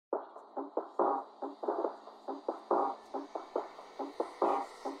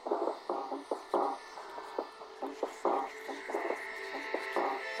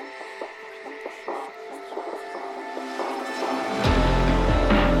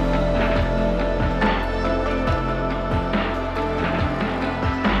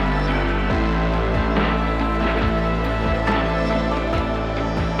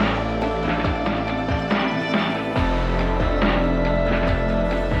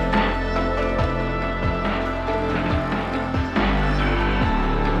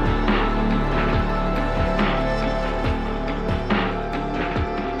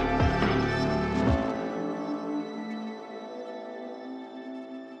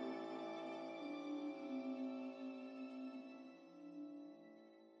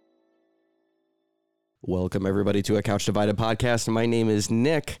Welcome, everybody, to a Couch Divided podcast. My name is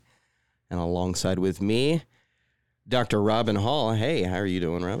Nick, and alongside with me, Dr. Robyn Hall. Hey, how are you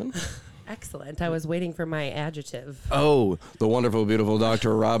doing, Robyn? Excellent. I was waiting for my adjective. Oh, the wonderful, beautiful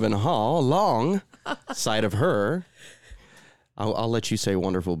Dr. Robyn Hall, alongside of her. I'll let you say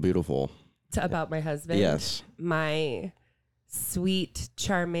wonderful, beautiful. About my husband? Yes. My sweet,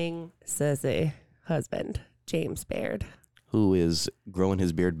 charming, sassy husband, James Baird. Who is growing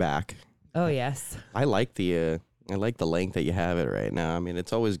his beard back. Oh, yes. I like the length that you have it right now. I mean,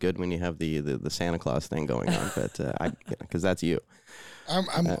 it's always good when you have the Santa Claus thing going on, but because that's you. I'm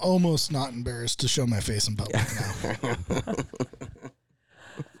almost not embarrassed to show my face in public now.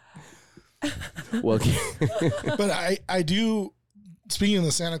 Well, But I do. Speaking of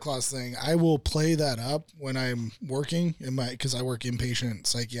the Santa Claus thing, I will play that up when I'm working because I work inpatient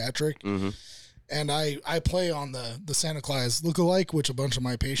psychiatric. mm-hmm. And I play on the Santa Claus lookalike, which a bunch of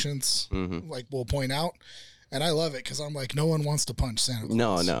my patients will point out. And I love it because I'm like, no one wants to punch Santa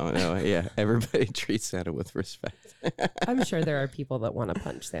Claus. No. Yeah. Everybody treats Santa with respect. I'm sure there are people that want to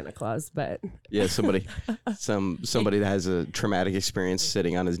punch Santa Claus, but Yeah, somebody that has a traumatic experience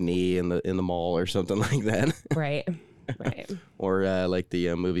sitting on his knee in the mall or something like that. right. Or like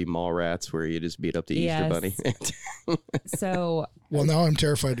the movie Mallrats, where you just beat up the Easter Bunny. So, Well, now I'm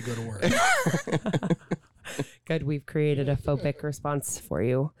terrified to go to work. good. We've created a phobic response for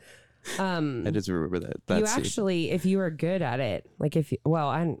you. I just remember that You scene. actually, if you are good at it, like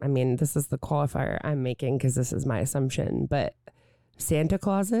I mean, this is the qualifier I'm making because this is my assumption, but Santa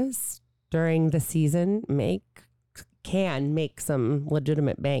Clauses during the season can make some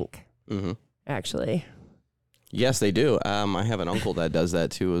legitimate bank, actually. Yes, they do. I have an uncle that does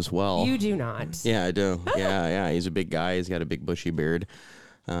that too as well. You do not. Yeah, I do. Yeah. He's a big guy. He's got a big bushy beard,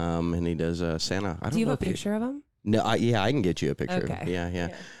 and he does Santa. I don't Do you know have a if picture of him? No, I can get you a picture. Okay. Of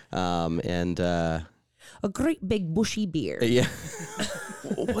him. Yeah. And A great big bushy beard. yeah.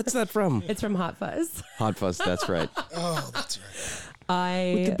 What's that from? It's from Hot Fuzz. Hot Fuzz. That's right. Oh, that's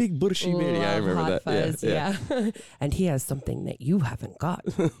right. With the big bushy beard. Yeah, I remember Hot that. Fuzz, yeah. And he has something that you haven't got.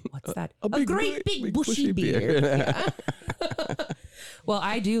 What's that? A great big bushy beard. Yeah. Well,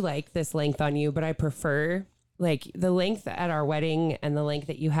 I do like this length on you, but I prefer like the length at our wedding and the length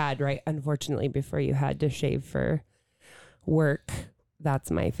that you had, right? Unfortunately, before you had to shave for work.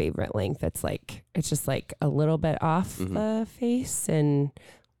 That's my favorite length. It's just like a little bit off the face, and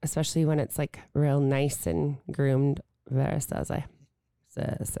especially when it's like real nice and groomed.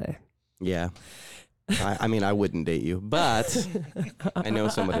 Yeah. I mean, I wouldn't date you, but I know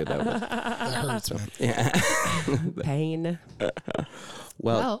somebody that would. That hurts, man. Yeah. Pain.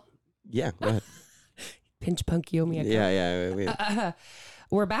 Well, yeah, go ahead. Pinch punk you me. Yeah.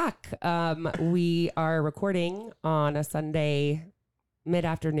 We're back. We are recording on a Sunday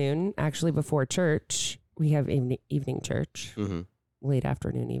mid-afternoon, actually before church. We have evening church, late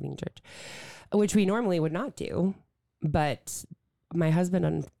afternoon evening church, which we normally would not do. But my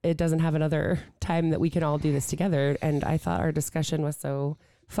husband, it doesn't have another time that we can all do this together. And I thought our discussion was so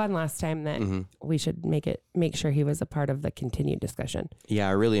fun last time that we should make sure he was a part of the continued discussion. Yeah,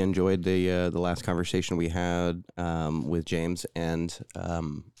 I really enjoyed the last conversation we had with James, and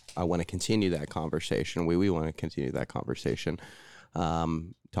I want to continue that conversation. We want to continue that conversation.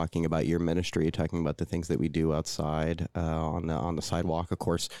 Talking about your ministry, talking about the things that we do outside on the sidewalk. Of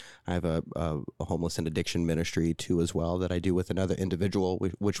course, I have a homeless and addiction ministry too as well that I do with another individual,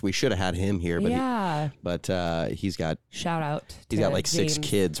 which we should have had him here, but he's got shout out. He's got like James 6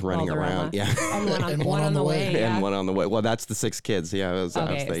 kids running around, yeah, and one on the way, yeah. And one on the way. Well, that's the 6 kids, yeah. I was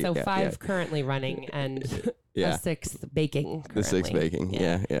so 5 currently running and a 6th baking. Currently. The 6th baking,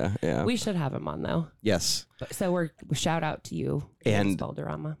 yeah. We should have him on though. Yes. So we're shout out to you, and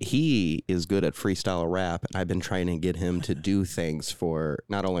Valderrama. He is good at freestyle rap, and I've been trying to get him to do things for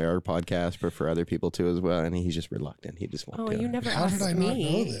not only our podcast but for other people too as well. And he's just reluctant. He just won't. You never How asked did I not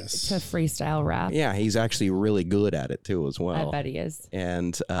me know this? to freestyle rap. Yeah, he's actually really good at it too as well. I bet he is.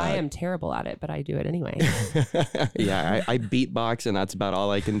 And I am terrible at it, but I do it anyway. Yeah, I beatbox, and that's about all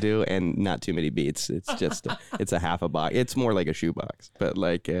I can do, and not too many beats. It's just it's a half a box. It's more like a shoebox, but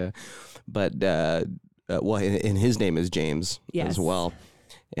like, well, and his name is James as well.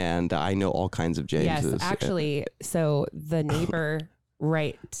 And I know all kinds of Jameses. Yes, actually, so the neighbor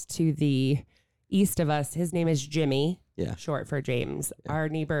right to the east of us, his name is Jimmy, short for James. Yeah. Our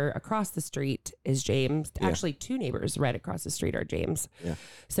neighbor across the street is James. Yeah. Actually, 2 neighbors right across the street are James. Yeah.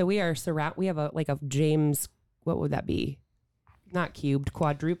 So we are we have a James, what would that be? Not cubed,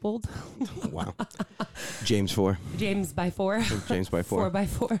 quadrupled. Wow. James 4. James by 4. James by 4. 4 by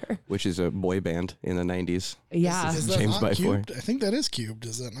 4. Which is a boy band in the 90s. Yeah. Is that James not by cubed? 4. I think that is cubed.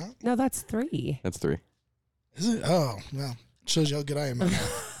 Is that not? No, that's 3. That's 3. Is it? Oh, well, shows you how good I am.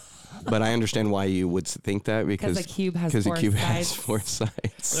 But I understand why you would think that because a cube has four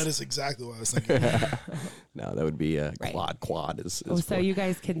sides. That is exactly what I was thinking. No, that would be a quad. Quad is so you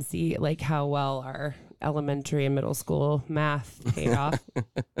guys can see like how well our elementary and middle school math paid off.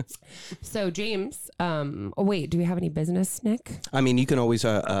 So James, wait, do we have any business, Nick? I mean, you can always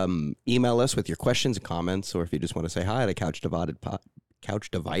email us with your questions and comments, or if you just want to say hi to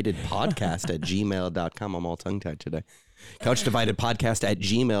couchdividedpodcast@gmail.com. I'm all tongue-tied today.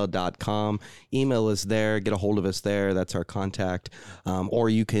 couchdividedpodcast@gmail.com. Email us there. Get a hold of us there. That's our contact. Or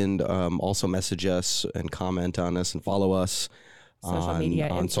you can also message us and comment on us and follow us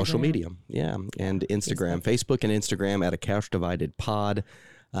on social media. Yeah. And Instagram, Facebook and Instagram at a Couch Divided Pod.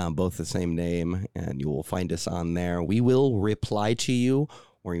 Both the same name, and you will find us on there. We will reply to you,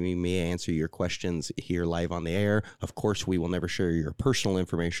 or we may answer your questions here live on the air. Of course, we will never share your personal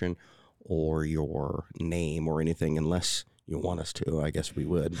information or your name or anything unless you want us to. I guess we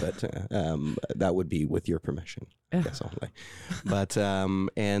would, but that would be with your permission. I guess only. But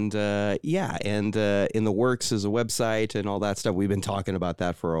in the works is a website and all that stuff. We've been talking about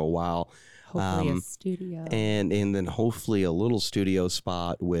that for a while. Hopefully a studio. And then hopefully a little studio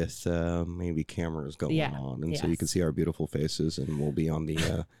spot with maybe cameras going on. And so you can see our beautiful faces, and we'll be on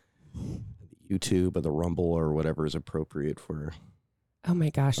the YouTube or the Rumble or whatever is appropriate for. Oh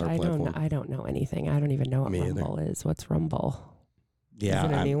my gosh, I don't know anything. I don't even know what Rumble is. What's Rumble? Yeah.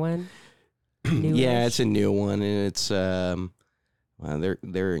 Is it a new one? Yeah, it's a new one, and it's they're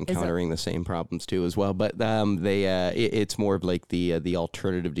encountering the same problems too as well. But it's more of like the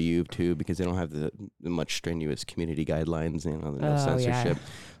alternative to YouTube because they don't have the much strenuous community guidelines, no censorship. Yeah.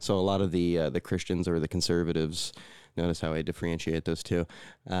 So a lot of the Christians or the conservatives, notice how I differentiate those two,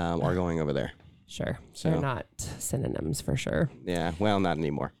 are going over there. Sure. So, they're not synonyms for sure. Yeah. Well, not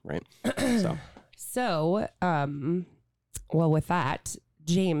anymore. Right. So, with that,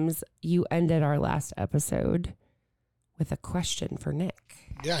 James, you ended our last episode with a question for Nick.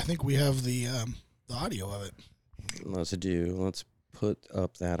 Yeah, I think we have the audio of it. Let's put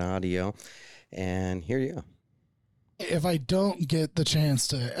up that audio, and here you go. If I don't get the chance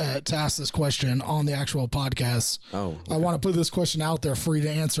to ask this question on the actual podcast, I want to put this question out there for you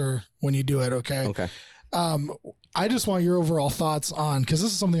to answer when you do it. Okay. Okay. I just want your overall thoughts on, because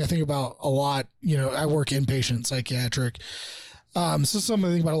this is something I think about a lot. I work inpatient psychiatric. So this is something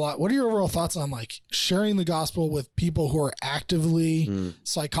I think about a lot. What are your overall thoughts on like sharing the gospel with people who are actively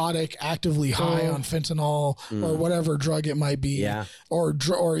psychotic, actively high on fentanyl or whatever drug it might be, or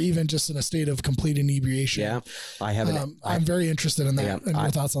even just in a state of complete inebriation? Yeah, I have. I'm very interested in that. Yeah, and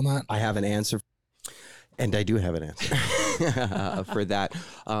your thoughts on that? I have an answer. And I do have an answer for that.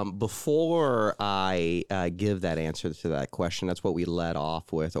 Before I give that answer to that question, that's what we led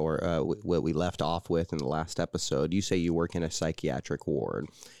off with, or what we left off with in the last episode. You say you work in a psychiatric ward,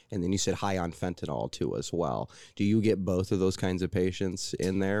 and then you said high on fentanyl too as well. Do you get both of those kinds of patients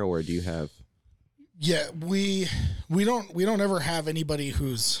in there, or do you have? Yeah, we don't ever have anybody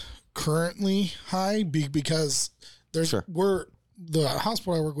who's currently high because the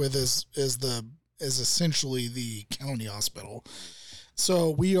hospital I work with is essentially the county hospital. So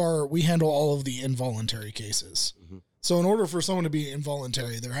we handle all of the involuntary cases. Mm-hmm. So in order for someone to be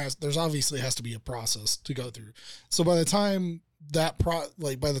involuntary, there's obviously has to be a process to go through. So by the time by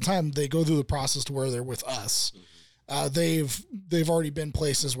the time they go through the process to where they're with us, they've already been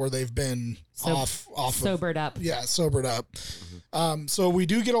places where they've been sobered up. Yeah, sobered up. Mm-hmm. So we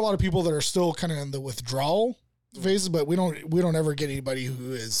do get a lot of people that are still kind of in the withdrawal phases, but we don't ever get anybody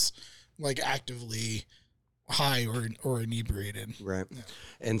who is like actively high or inebriated. Right. Yeah.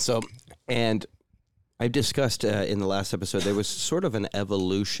 And I've discussed in the last episode, there was sort of an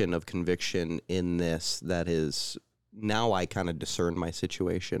evolution of conviction in this that is, now I kind of discern my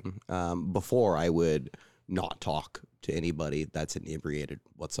situation. Before I would not talk to anybody that's inebriated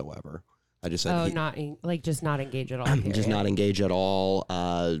whatsoever. I just said, not engage at all. Just not engage at all.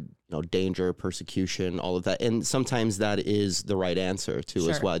 Danger, persecution, all of that. And sometimes that is the right answer too,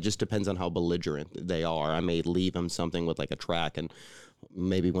 as well. It just depends on how belligerent they are. I may leave them something with like a track, and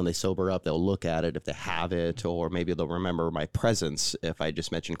maybe when they sober up, they'll look at it if they have it, or maybe they'll remember my presence if I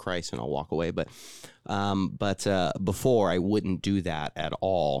just mention Christ, and I'll walk away. But before I wouldn't do that at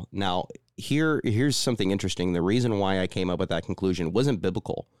all. Now here's something interesting. The reason why I came up with that conclusion wasn't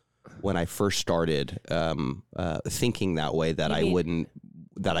biblical. When I first started thinking that way, that I wouldn't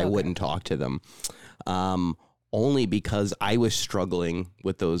talk to them, only because I was struggling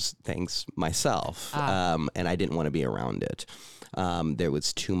with those things myself, and I didn't want to be around it. There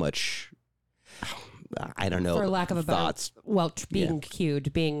was too much I don't know, for lack of a thoughts. Being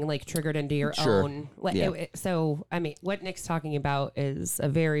cued, being like triggered into your own. So, I mean, what Nick's talking about is a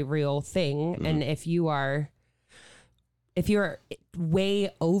very real thing. Mm-hmm. And if you're way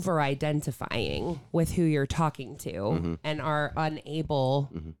over identifying with who you're talking to mm-hmm. and are unable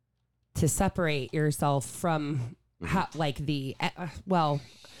mm-hmm. to separate yourself from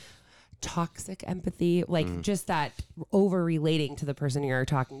toxic empathy, just that over relating to the person you're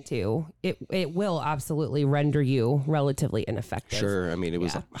talking to, it will absolutely render you relatively ineffective. Sure. I mean, it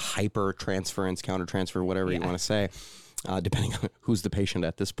was hyper transference, counter transfer, whatever you want to say. Depending on who's the patient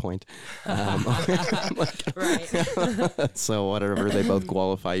at this point. Right. So whatever, they both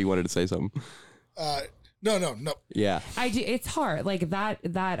qualify. You wanted to say something? No. Yeah. I do. It's hard. Like that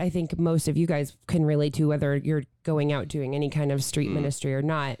I think most of you guys can relate to, whether you're going out doing any kind of street ministry or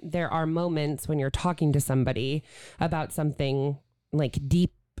not. There are moments when you're talking to somebody about something like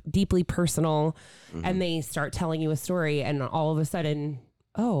deeply personal mm-hmm. and they start telling you a story and all of a sudden,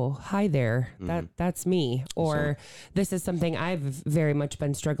 oh, hi there. Mm-hmm. That's me. Or this is something I've very much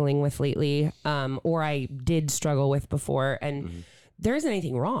been struggling with lately. Or I did struggle with before. And mm-hmm. there isn't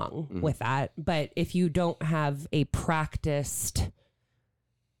anything wrong mm-hmm. with that. But if you don't have a practiced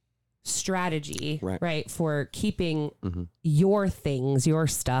strategy, right, for keeping mm-hmm. your things, your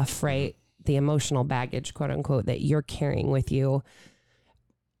stuff, right, mm-hmm. the emotional baggage, quote unquote, that you're carrying with you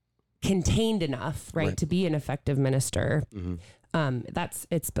contained enough, right, to be an effective minister, mm-hmm.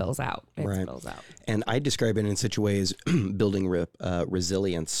 It spills out. It spills out. And I describe it in such ways, building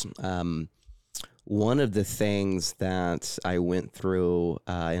resilience. One of the things that I went through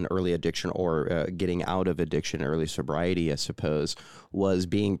in early addiction or getting out of addiction, early sobriety, I suppose, was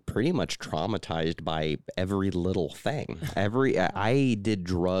being pretty much traumatized by every little thing. I did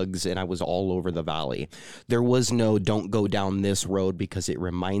drugs and I was all over the valley. There was no don't go down this road because it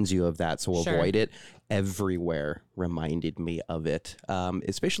reminds you of that, so avoid it. Everywhere reminded me of it,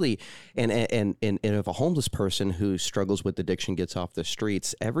 especially and if a homeless person who struggles with addiction gets off the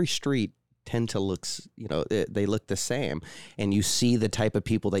streets, every street tend to look, they look the same, and you see the type of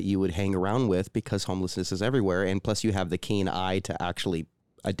people that you would hang around with because homelessness is everywhere, and plus you have the keen eye to actually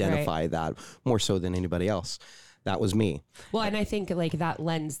identify that more so than anybody else. That was me. Well, and I think like that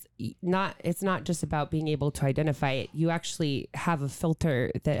lens, it's not just about being able to identify it. You actually have a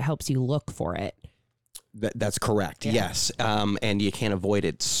filter that helps you look for it. That's correct. Yeah. Yes. And you can't avoid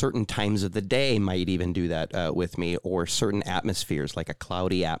it. Certain times of the day might even do that with me, or certain atmospheres, like a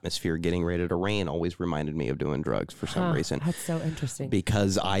cloudy atmosphere getting ready to rain, always reminded me of doing drugs for some reason. That's so interesting.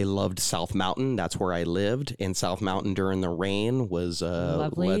 Because I loved South Mountain. That's where I lived. And South Mountain during the rain was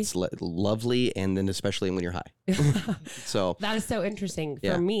lovely. And then especially when you're high. So that is so interesting.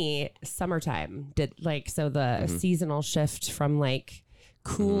 For me, summertime did the seasonal shift from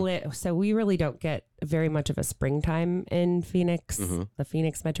cool it. So we really don't get very much of a springtime in Phoenix, the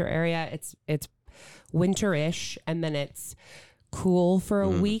Phoenix metro area. It's winterish, and then it's cool for a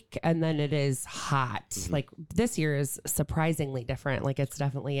week, and then it is hot. Like this year is surprisingly different. Like it's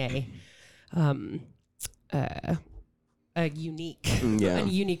definitely a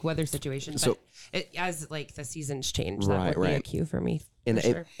unique weather situation. But as the seasons change, that would be a cue for me. And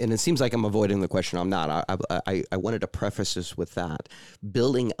it seems like I'm avoiding the question. I'm not. I wanted to preface this with that.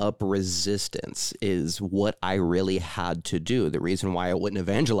 Building up resistance is what I really had to do. The reason why I wouldn't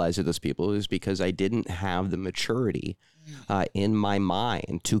evangelize to those people is because I didn't have the maturity in my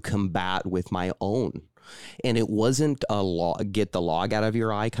mind to combat with my own. And it wasn't a get the log out of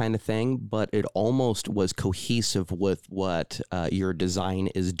your eye kind of thing, but it almost was cohesive with what your design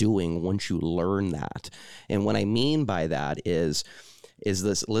is doing once you learn that. And what I mean by that is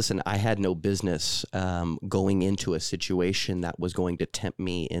this: listen, I had no business going into a situation that was going to tempt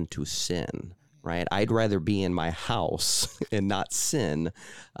me into sin. Right. I'd rather be in my house and not sin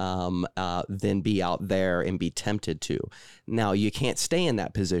than be out there and be tempted to. Now, you can't stay in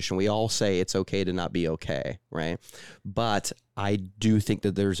that position. We all say it's okay to not be okay. Right. But I do think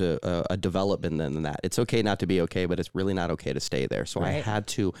that there's a development in that. It's okay not to be okay, but it's really not okay to stay there. So I had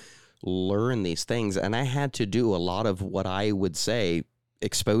to learn these things, and I had to do a lot of what I would say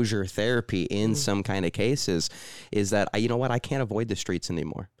exposure therapy in some kind of cases. Is that, I can't avoid the streets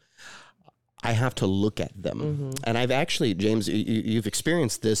anymore. I have to look at them. And I've actually, James, you've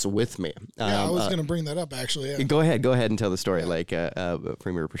experienced this with me. Yeah, I was going to bring that up actually. Yeah. Go ahead and tell the story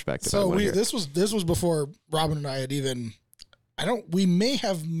from your perspective. So this was before Robyn and I had even, we may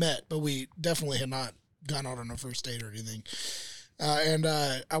have met, but we definitely had not gone out on a first date or anything. And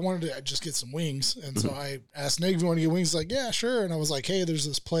I wanted to just get some wings. And so I asked Nick if you want to get wings. He's like, yeah, sure. And I was like, hey, there's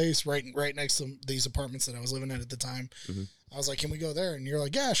this place right next to these apartments that I was living at the time. I was like, can we go there? And you're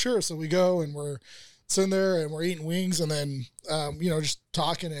like, yeah, sure. So we go, and we're sitting there and we're eating wings and then, just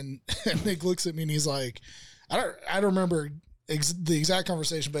talking and Nick looks at me and he's like, I don't remember the exact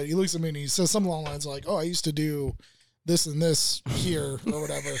conversation, but he looks at me and he says something along the lines like, oh, I used to do this and this here or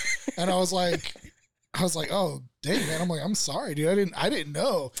whatever. And I was like, oh, dang, man. I'm like, I'm sorry, dude. I didn't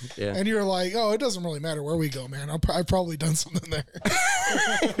know. Yeah. And you're like, oh, it doesn't really matter where we go, man. I've probably done something there.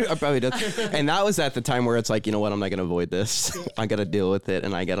 I probably done. And that was at the time where it's like, you know what? I'm not going to avoid this. Yeah. I got to deal with it.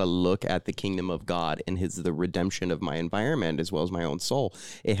 And I got to look at the kingdom of God and the redemption of my environment as well as my own soul.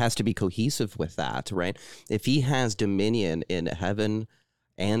 It has to be cohesive with that, right? If he has dominion in heaven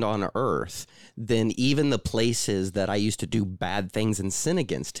and on earth, then even the places that I used to do bad things and sin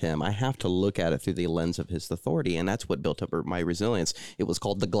against him, I have to look at it through the lens of his authority. And that's what built up my resilience. It was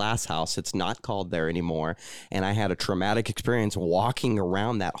called the Glass House. It's not called there anymore. And I had a traumatic experience walking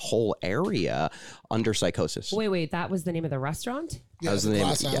around that whole area under psychosis. Wait, that was the name of the restaurant? Yeah, that was the name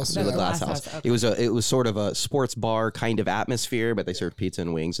of the Glass House. Okay. It was sort of a sports bar kind of atmosphere, but they served pizza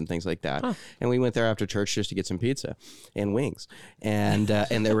and wings and things like that. Huh. And we went there after church just to get some pizza and wings, and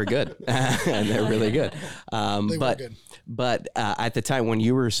they were good, and they're really good. But at the time when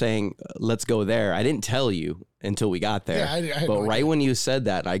you were saying let's go there, I didn't tell you until we got there. Yeah, but right when you said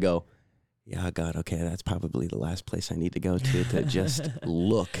that, I go, yeah, God, okay, that's probably the last place I need to go to just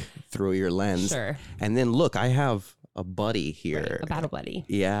look through your lens. Sure. And then look, I have a buddy here. Right, a battle buddy.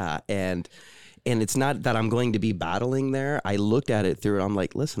 Yeah. And it's not that I'm going to be battling there. I looked at it through it. I'm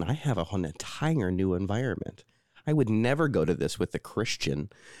like, listen, I have an entire new environment. I would never go to this with a Christian.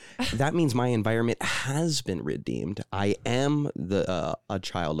 That means my environment has been redeemed. I am a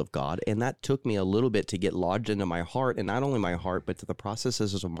child of God, and that took me a little bit to get lodged into my heart, and not only my heart, but to the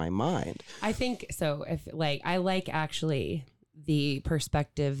processes of my mind. I think so. I like actually the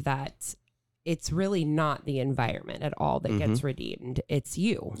perspective that it's really not the environment at all that gets redeemed. It's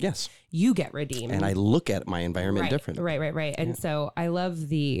you. Yes. You get redeemed. And I look at my environment differently. Right. And so I love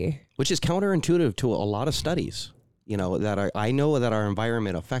which is counterintuitive to a lot of studies. I know that our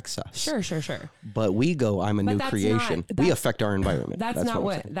environment affects us. Sure. But I'm a new creation. We affect our environment.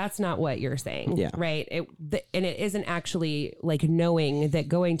 That's not what you're saying. Yeah. Right. And it isn't actually like knowing that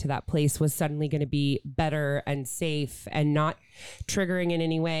going to that place was suddenly going to be better and safe and not triggering in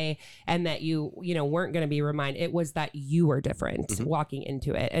any way. And that you weren't going to be reminded. It was that you were different walking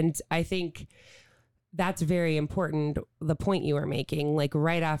into it. And I think that's very important. The point you were making, like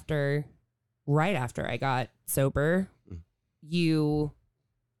right after I got sober, you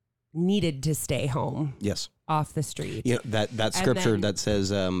needed to stay home. Yes. Off the street. That scripture that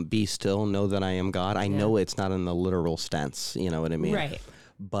says, be still, know that I am God. I know it's not in the literal sense. You know what I mean? Right.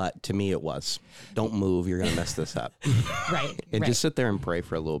 But to me, it was. Don't move. You're going to mess this up. Right. And just sit there and pray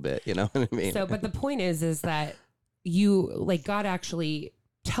for a little bit. You know what I mean? So, but the point is that God actually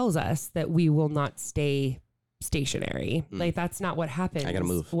tells us that we will not stay stationary. Like that's not what happens. I gotta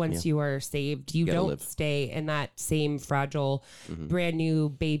move. Once you are saved, you don't stay in that same fragile, brand new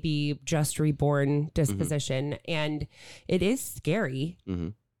baby, just reborn disposition. And it is scary.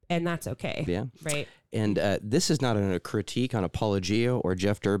 And that's okay. Yeah. Right. And this is not a critique on Apologia or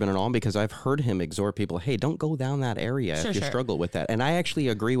Jeff Durbin at all, because I've heard him exhort people, hey, don't go down that area if you struggle with that. And I actually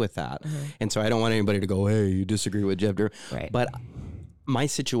agree with that. And so I don't want anybody to go, hey, you disagree with Jeff Durbin. Right. But my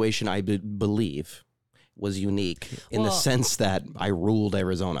situation, I believe, was unique in the sense that I ruled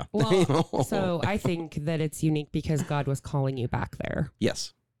Arizona. Well, so I think that it's unique because God was calling you back there.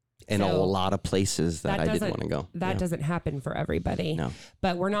 Yes. And a lot of places that I didn't want to go. That doesn't happen for everybody. No.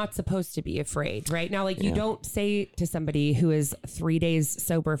 But we're not supposed to be afraid, right? Now, like you don't say to somebody who is 3 days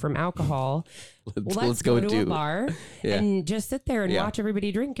sober from alcohol, let's go to a bar and just sit there and watch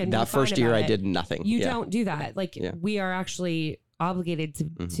everybody drink. And that first year I did nothing. You don't do that. Like we are actually obligated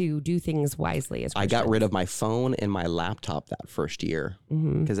to do things wisely as Christians. I got rid of my phone and my laptop that first year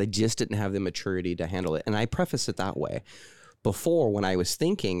because I just didn't have the maturity to handle it. And I preface it that way. Before, when I was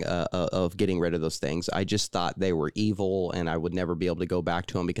thinking of getting rid of those things, I just thought they were evil and I would never be able to go back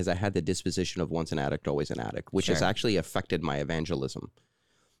to them because I had the disposition of once an addict, always an addict, which has actually affected my evangelism.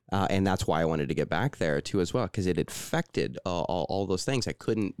 And that's why I wanted to get back there too as well, because it affected all those things. I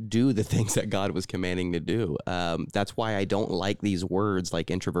couldn't do the things that God was commanding to do. That's why I don't like these words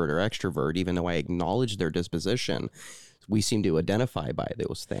like introvert or extrovert, even though I acknowledge their disposition. We seem to identify by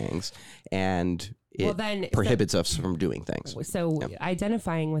those things, and it prohibits us from doing things. So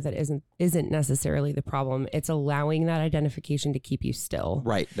identifying with it isn't necessarily the problem. It's allowing that identification to keep you still.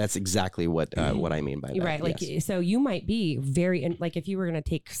 Right. That's exactly what I mean by that. Right. Like, so you might be like if you were going to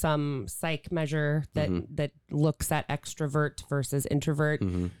take some psych measure that looks at extrovert versus introvert,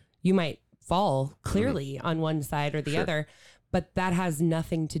 you might fall clearly on one side or the other. But that has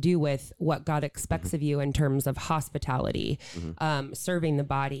nothing to do with what God expects of you in terms of hospitality, serving the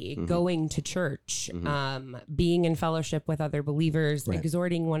body, going to church, being in fellowship with other believers,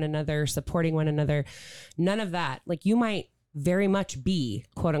 exhorting one another, supporting one another. None of that. Like, you might very much be,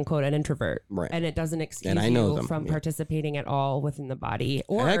 quote unquote, an introvert, and it doesn't excuse you from participating at all within the body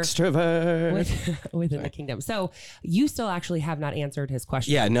or extrovert within the kingdom. So you still actually have not answered his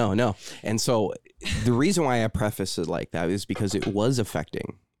question. Yeah, no. And so the reason why I preface it like that is because it was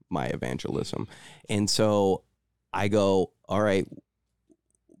affecting my evangelism. And so I go, all right,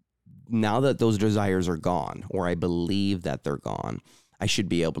 now that those desires are gone, or I believe that they're gone, I should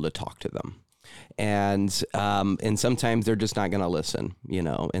be able to talk to them. And sometimes they're just not going to listen,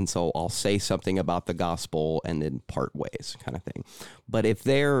 and so I'll say something about the gospel and then part ways kind of thing. But if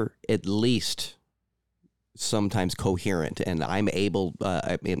they're at least sometimes coherent and I'm able,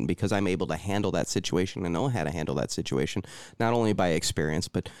 because I'm able to handle that situation and know how to handle that situation, not only by experience,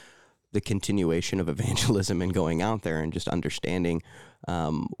 but the continuation of evangelism and going out there and just understanding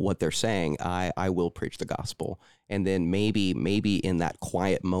what they're saying, I will preach the gospel. And then maybe in that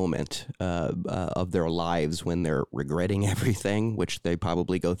quiet moment of their lives when they're regretting everything, which they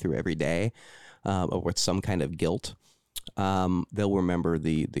probably go through every day, or with some kind of guilt, they'll remember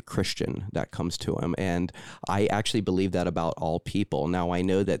the Christian that comes to them. And I actually believe that about all people. Now, I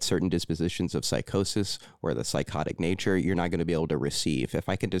know that certain dispositions of psychosis or the psychotic nature, you're not going to be able to receive. If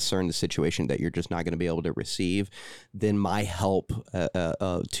I can discern the situation that you're just not going to be able to receive, then my help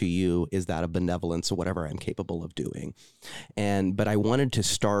to you is that of benevolence or whatever I'm capable of doing. But I wanted to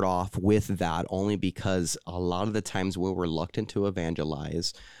start off with that only because a lot of the times we're reluctant to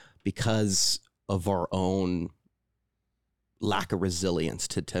evangelize because of our own lack of resilience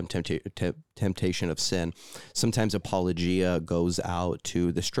to temptation of sin. Sometimes apologia goes out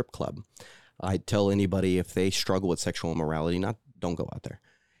to the strip club. I tell anybody if they struggle with sexual immorality, don't go out there.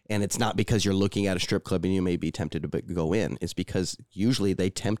 And it's not because you're looking at a strip club and you may be tempted to go in. It's because usually they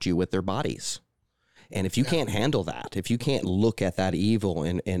tempt you with their bodies. And if you can't handle that, if you can't look at that evil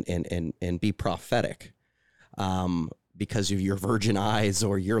and be prophetic, because of your virgin eyes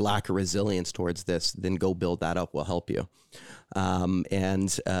or your lack of resilience towards this, then go build that up. We'll help you. But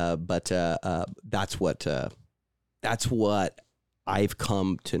that's what I've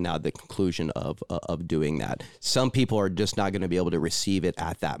come to now, the conclusion of doing that. Some people are just not going to be able to receive it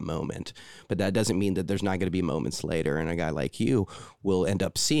at that moment, but that doesn't mean that there's not going to be moments later. And a guy like you will end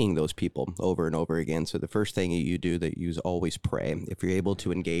up seeing those people over and over again. So the first thing you do that you always pray, if you're able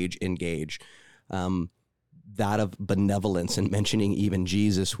to engage, that of benevolence and mentioning even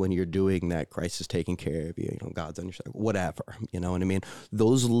Jesus when you're doing that. Christ is taking care of you, God's on your side, whatever, you know what I mean?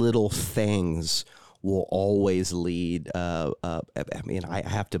 Those little things will always lead. I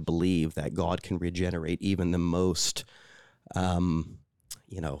have to believe that God can regenerate even the most, insane,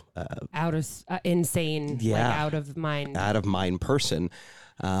 out of mind person.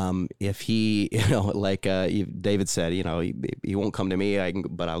 If he, David said, he won't come to me,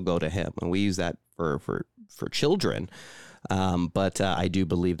 but I'll go to him. And we use that for children. But I do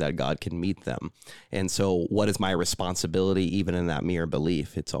believe that God can meet them. And so what is my responsibility, even in that mere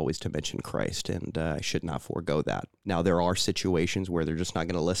belief? It's always to mention Christ, and I should not forego that. Now, there are situations where they're just not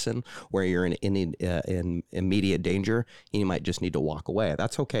going to listen, where you're in immediate danger, and you might just need to walk away.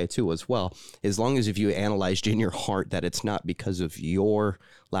 That's okay, too, as well. As long as if you analyzed in your heart that it's not because of your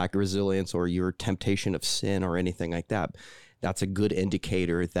lack of resilience or your temptation of sin or anything like that, that's a good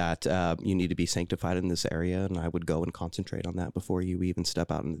indicator that you need to be sanctified in this area, and I would go and concentrate on that before you even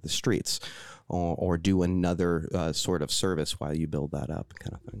step out into the streets or do another sort of service while you build that up,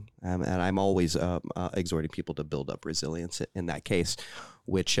 kind of thing. And I'm always exhorting people to build up resilience in that case,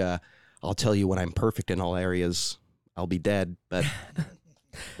 which I'll tell you, when I'm perfect in all areas, I'll be dead, but...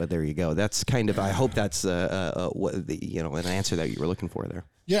 But there you go. That's kind of, I hope that's an answer that you were looking for there.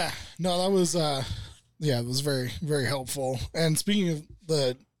 Yeah, no, that was... it was very, very helpful. And speaking of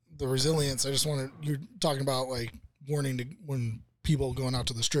the resilience, I just you're talking about like warning to when people going out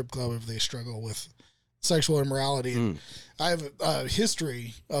to the strip club if they struggle with sexual immorality. And I have a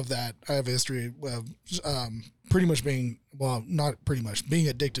history of that. I have a history of pretty much being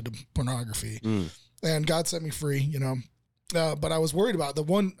addicted to pornography. And God set me free, but I was worried about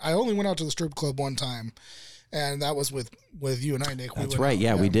I only went out to the strip club one time. And that was with you and I, Nick. That's right.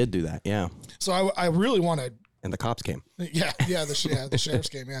 Yeah, we did do that. Yeah. So I really want to. And the cops came. Yeah. The sheriffs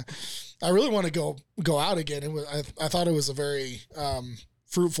came. Yeah. I really want to go out again. I thought it was a very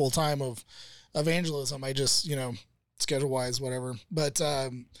fruitful time of evangelism. I just, schedule wise, whatever. But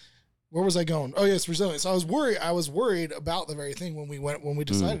where was I going? Oh yes, resilience. So I was worried about the very thing when we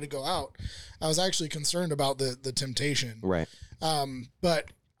decided to go out. I was actually concerned about the temptation. Right. But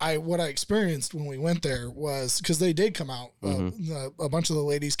what I experienced when we went there was, because they did come out, a bunch of the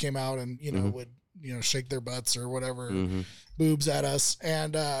ladies came out and, would, shake their butts or whatever, boobs at us.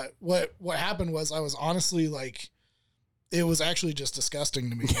 And what happened was, I was honestly like, it was actually just disgusting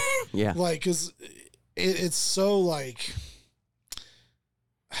to me. Yeah. Like, cause it's so like,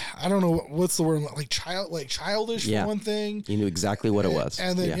 I don't know what's the word, like childish for one thing. You knew exactly what it was.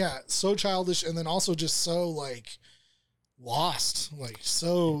 And then, so childish. And then also just so like lost, like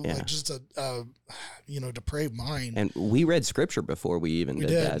so like just a depraved mind. And we read scripture before we even did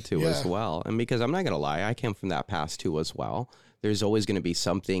that too as well. And because I'm not going to lie, I came from that past too as well. There's always going to be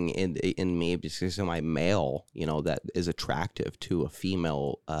something in me because of my male, that is attractive to a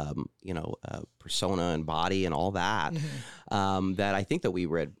female, persona and body and all that. That I think that we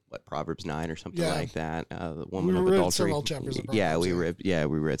read Proverbs 9 or something like that. The woman of adultery. Several chapters of Proverbs,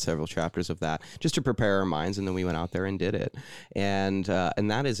 we read several chapters of that just to prepare our minds, and then we went out there and did it. And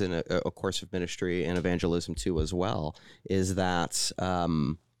that is in a course of ministry and evangelism too as well. Is that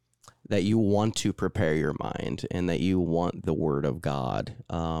that you want to prepare your mind and that you want the word of God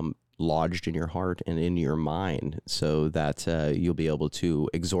lodged in your heart and in your mind, so that you'll be able to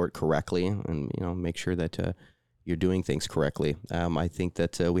exhort correctly and make sure that you're doing things correctly. I think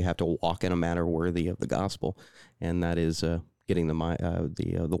that we have to walk in a manner worthy of the gospel, and that is getting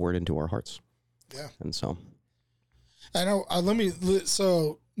the word into our hearts. Yeah, and so I know.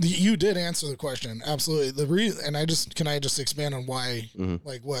 So you did answer the question absolutely. The reason, and I just expand on why,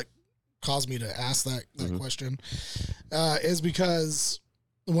 like what caused me to ask that question, is because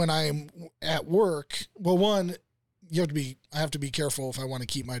when I'm at work, well, one, I have to be careful if I want to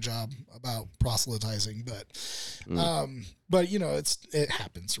keep my job about proselytizing, but it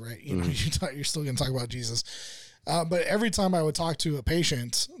happens, right? You're still going to talk about Jesus. But every time I would talk to a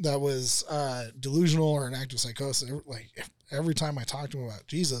patient that was delusional or in active psychosis, like every time I talk to them about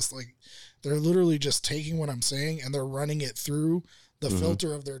Jesus, like they're literally just taking what I'm saying and they're running it through the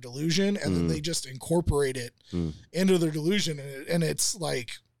filter of their delusion, and then they just incorporate it into their delusion, and it's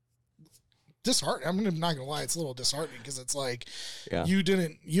like disheartening. I'm not gonna lie, it's a little disheartening because it's like you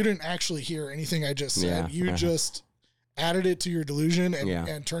didn't actually hear anything I just said. You just added it to your delusion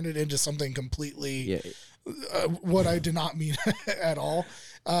and turned it into something completely what I did not mean at all.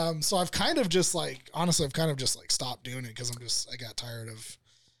 So I've kind of just like, honestly, stopped doing it because I got tired of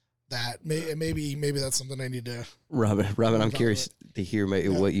that. Maybe that's something I need to. Robyn, I'm curious to hear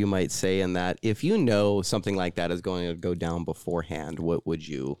what you might say in that. If you know something like that is going to go down beforehand, what would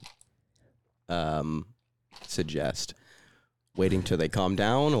you suggest? Waiting till they calm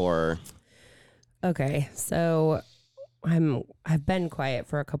down, or? Okay, so I've been quiet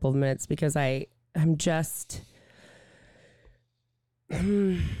for a couple of minutes because I'm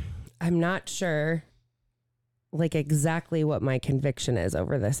not sure like exactly what my conviction is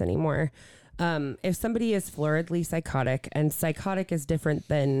over this anymore. If somebody is floridly psychotic, and psychotic is different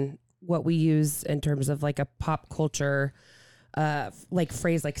than what we use in terms of like a pop culture like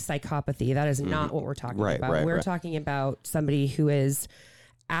phrase like psychopathy, that is not what we're talking about. We're talking about somebody who is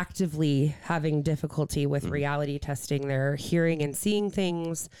actively having difficulty with reality testing their hearing and seeing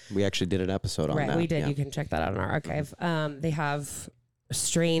things. We actually did an episode on that. Right, we did. Yeah. You can check that out in our archive. They have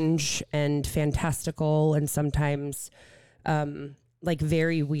strange and fantastical and sometimes like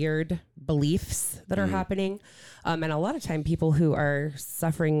very weird beliefs that are happening. And a lot of time people who are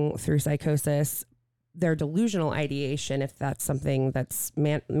suffering through psychosis, their delusional ideation, if that's something that's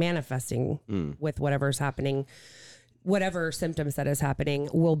manifesting with whatever's happening, whatever symptoms that is happening,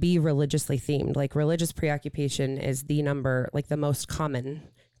 will be religiously themed. Like religious preoccupation is the most common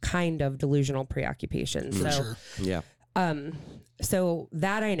kind of delusional preoccupation. Sure. Yeah. So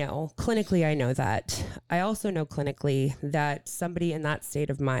that I know, clinically I know that. I also know clinically that somebody in that state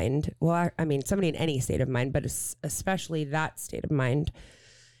of mind, well, I mean, somebody in any state of mind, but especially that state of mind,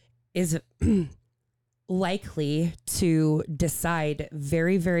 is likely to decide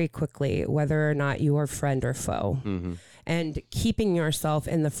very, very quickly whether or not you are friend or foe. And keeping yourself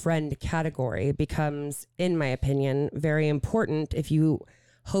in the friend category becomes, in my opinion, very important if you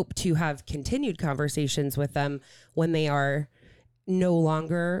hope to have continued conversations with them when they are no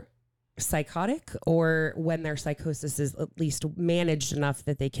longer psychotic, or when their psychosis is at least managed enough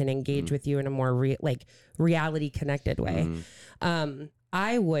that they can engage with you in a more reality connected way.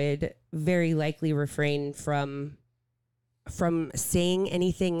 I would very likely refrain from saying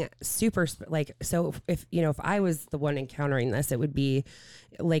anything super so if I was the one encountering this, it would be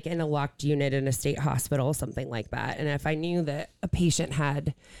like in a locked unit in a state hospital, something like that. And if I knew that a patient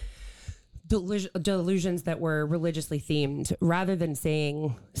had delusions that were religiously themed, rather than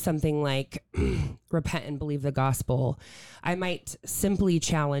saying something like repent and believe the gospel, I might simply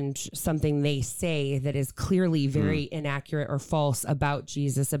challenge something they say that is clearly very inaccurate or false about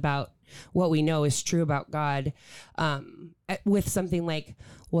Jesus, about what we know is true about God, with something like,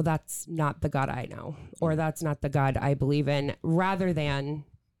 well, that's not the God I know, or that's not the God I believe in, rather than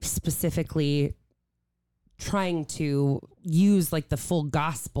specifically trying to use like the full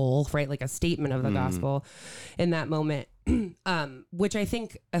gospel, right? Like a statement of the gospel in that moment, which I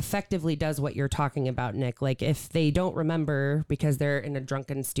think effectively does what you're talking about, Nick. Like if they don't remember because they're in a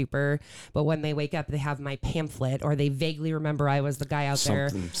drunken stupor, but when they wake up, they have my pamphlet, or they vaguely remember I was the guy out there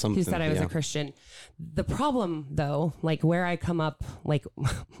who said I was a Christian. The problem though, like where I come up, like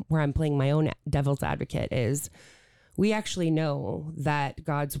where I'm playing my own devil's advocate, is we actually know that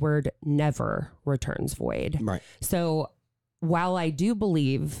God's word never returns void. Right. So while I do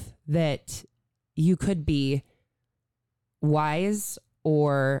believe that you could be wise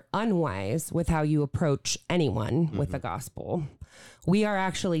or unwise with how you approach anyone with the gospel, we are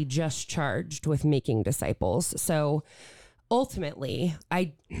actually just charged with making disciples. So ultimately,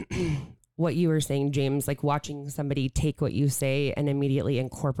 what you were saying, James, like watching somebody take what you say and immediately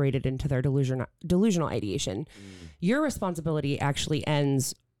incorporate it into their delusional ideation, your responsibility actually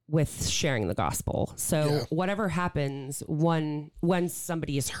ends with sharing the gospel. So whatever happens when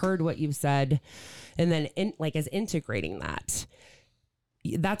somebody has heard what you've said and then is integrating that,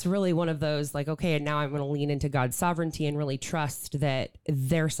 that's really one of those like, okay, and now I'm going to lean into God's sovereignty and really trust that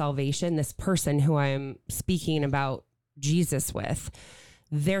their salvation, this person who I'm speaking about Jesus with,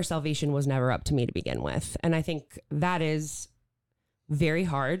 their salvation was never up to me to begin with. And I think that is very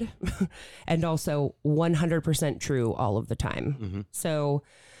hard and also 100% true all of the time. So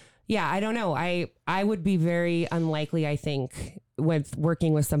yeah, I don't know. I would be very unlikely, I think, with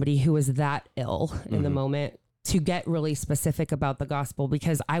working with somebody who is that ill in the moment, to get really specific about the gospel,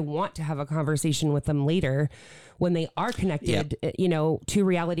 because I want to have a conversation with them later when they are connected, to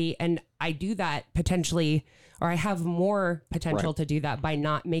reality. And I do that potentially, or I have more potential to do that by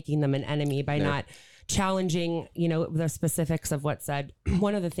not making them an enemy, by not challenging, the specifics of what's said.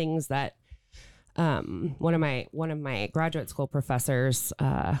 One of the things that one of my graduate school professors,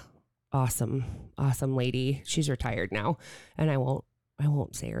 awesome lady, she's retired now, and I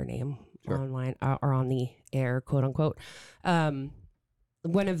won't say her name online or on the air, quote unquote.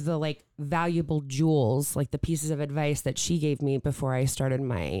 One of the valuable jewels, like the pieces of advice that she gave me before I started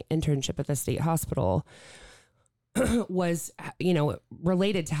my internship at the state hospital, was,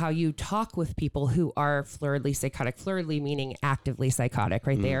 related to how you talk with people who are fluidly psychotic, fluidly meaning actively psychotic,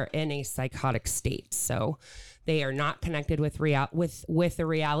 right? They are in a psychotic state. So they are not connected with the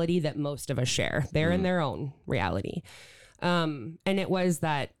reality that most of us share. They're in their own reality. And it was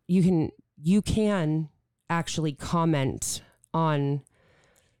that you can actually comment on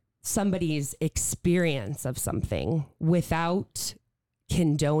somebody's experience of something without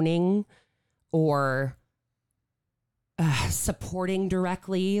condoning or supporting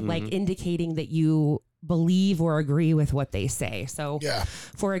directly, like indicating that you believe or agree with what they say. So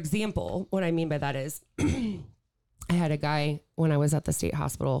for example, what I mean by that is I had a guy when I was at the state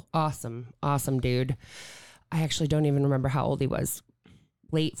hospital, awesome dude. I actually don't even remember how old he was,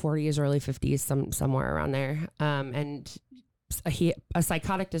 late 40s, early 50s, somewhere around there. And a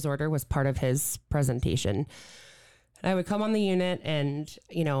psychotic disorder was part of his presentation. I would come on the unit and,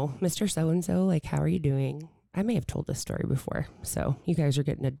 Mr. So-and-so, like, how are you doing? I may have told this story before, so you guys are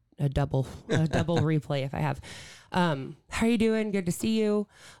getting a double replay if I have. How are you doing? Good to see you.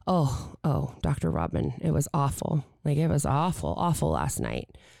 Oh, Dr. Robyn, it was awful. Like, it was awful last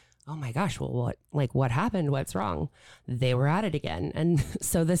night. Oh my gosh. Well, what happened? What's wrong? They were at it again. And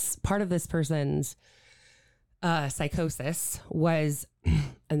so this part of this person's psychosis was,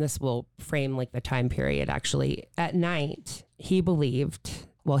 and this will frame like the time period, actually, at night, he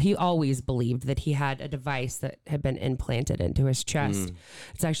always believed that he had a device that had been implanted into his chest.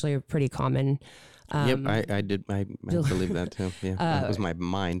 It's actually a pretty common. I did. I believe that too. Yeah, that was my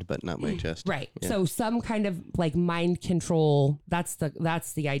mind, but not my chest. Right. Yeah. So some kind of like mind control. That's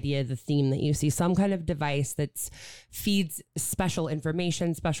the idea, the theme that you see. Some kind of device that feeds special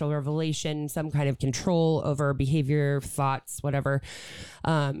information, special revelation, some kind of control over behavior, thoughts, whatever.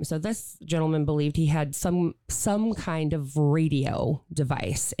 So this gentleman believed he had some kind of radio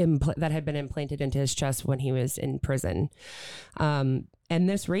device that had been implanted into his chest when he was in prison, and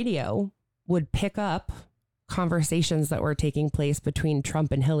this radio would pick up conversations that were taking place between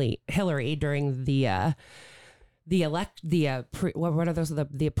Trump and Hillary during the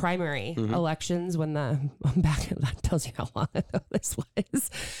primary elections, when that tells you how long ago this was.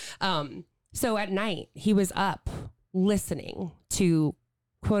 So at night, he was up listening to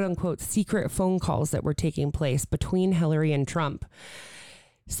quote unquote secret phone calls that were taking place between Hillary and Trump.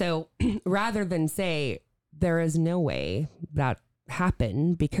 So rather than say there is no way that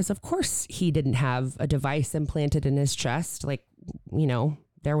happened, because of course he didn't have a device implanted in his chest, like, you know,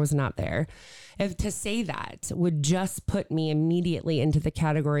 there was not there. If to say that would just put me immediately into the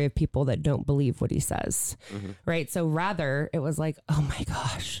category of people that don't believe what he says. Right. So rather it was like, oh my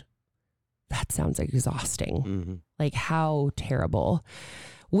gosh, that sounds exhausting. Like how terrible,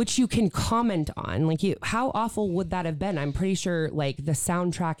 which you can comment on. Like how awful would that have been? I'm pretty sure like the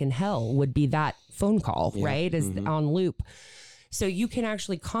soundtrack in hell would be that phone call, right? Is on loop. So you can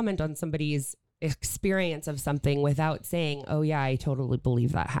actually comment on somebody's experience of something without saying, oh yeah, I totally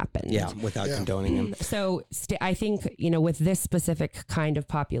believe that happened. Yeah. Without condoning him. So I think, you know, with this specific kind of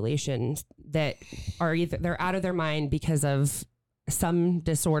population that are either they're out of their mind because of some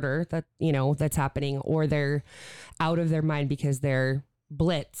disorder that, you know, that's happening, or they're out of their mind because they're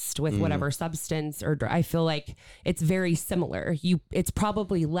blitzed with whatever substance, or I feel like it's very similar. It's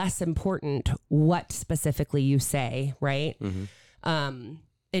probably less important what specifically you say, right?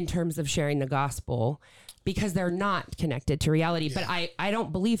 In terms of sharing the gospel, because they're not connected to reality. But I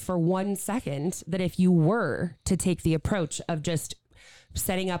don't believe for 1 second that if you were to take the approach of just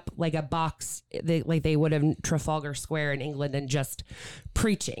setting up like a box, like they would have Trafalgar Square in England, and just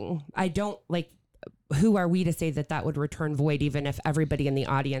preaching, I don't like, who are we to say that that would return void, even if everybody in the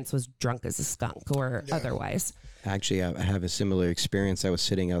audience was drunk as a skunk or otherwise? Actually, I have a similar experience. I was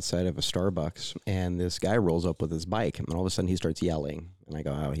sitting outside of a Starbucks, and this guy rolls up with his bike, and all of a sudden he starts yelling, and I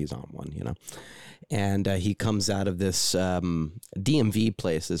go, oh, he's on one, you know. And he comes out of this DMV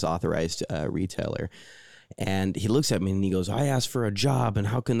place, this authorized retailer, and he looks at me and he goes, I asked for a job, and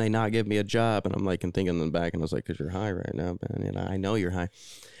how can they not give me a job? And I'm like, I'm thinking in the back, and I was like, because you're high right now, man. You know, I know you're high.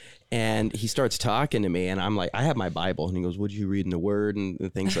 And he starts talking to me, and I'm like, I have my Bible. And he goes, what did you read in the Word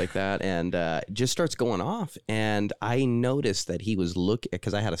and things like that? And just starts going off. And I noticed that he was looking,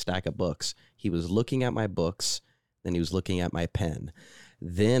 because I had a stack of books. He was looking at my books, then he was looking at my pen.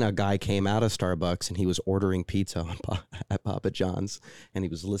 Then a guy came out of Starbucks, and he was ordering pizza at Papa John's, and he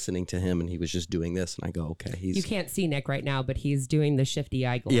was listening to him, and he was just doing this. And I go, okay, you can't see Nick right now, but he's doing the shifty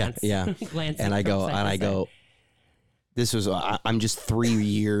eye glance. Yeah. And I go, this was, I'm just 4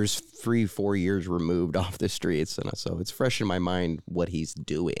 years removed off the streets. And so it's fresh in my mind what he's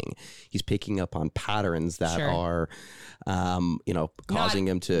doing. He's picking up on patterns that are, you know, causing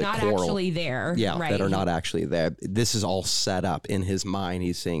him to not quarrel. Actually there. Yeah, right. that are not actually there. This is all set up in his mind.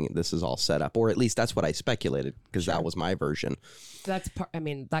 He's saying this is all set up, or at least that's what I speculated, because that was my version. That's I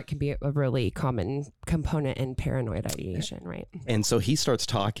mean, that can be a really common component in paranoid ideation, right? And so he starts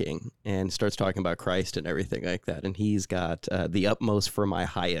talking about Christ and everything like that. And he's got the utmost for my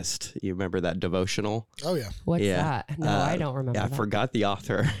highest. You remember that devotional? Oh yeah. What's that? No, I don't remember. Yeah, I forgot the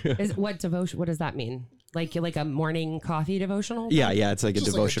author. What devotion? What does that mean? Like a morning coffee devotional? Yeah, it's like a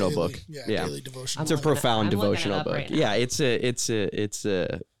devotional like a daily, book. Yeah, daily devotional. It's a profound devotional book. Right, yeah, it's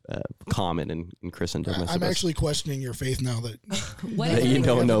common in Christendom. I'm actually questioning your faith now that that you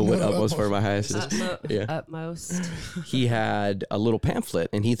don't know what utmost for my highest is. Utmost. He had a little pamphlet,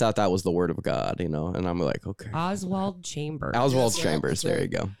 and he thought that was the word of God, you know. And I'm like, okay. Oswald Chambers. Chambers. There you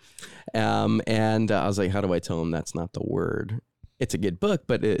go. And I was like, how do I tell him that's not the word? It's a good book,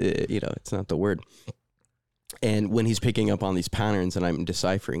 but it's not the word. And when he's picking up on these patterns and I'm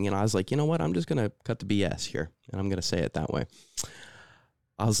deciphering, I was like, you know what? I'm just going to cut the BS here, and I'm going to say it that way.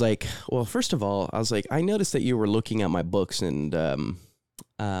 I was like, well, first of all, I noticed that you were looking at my books, and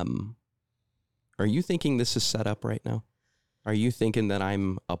are you thinking this is set up right now? Are you thinking that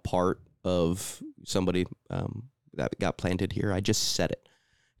I'm a part of somebody that got planted here? I just said it.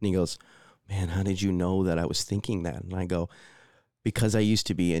 And he goes, man, how did you know that I was thinking that? And I go, because I used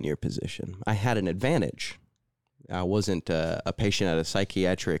to be in your position. I had an advantage. I wasn't a patient at a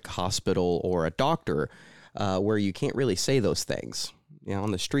psychiatric hospital or a doctor where you can't really say those things.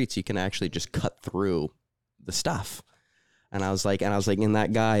 On the streets, you can actually just cut through the stuff. And I was like, and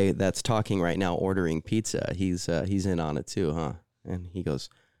that guy that's talking right now ordering pizza, he's in on it too, huh? And he goes,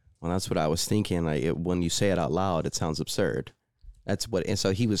 well, that's what I was thinking. When you say it out loud, it sounds absurd. That's what, and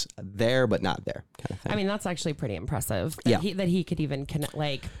so he was there, but not there, kind of thing. I mean, that's actually pretty impressive. That he could even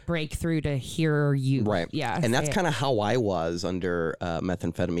break through to hear you. Right. Yeah. And that's kind of how I was under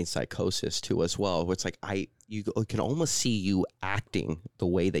methamphetamine psychosis too, as well. Where it's like, you can almost see you acting the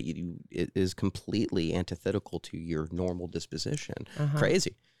way that it is completely antithetical to your normal disposition.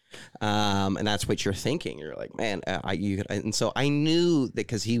 Crazy. And that's what you're thinking. You're like, man, and so I knew that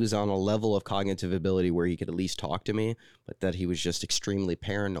because he was on a level of cognitive ability where he could at least talk to me, but that he was just extremely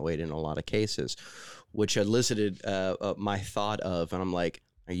paranoid in a lot of cases, which elicited my thought of, and I'm like,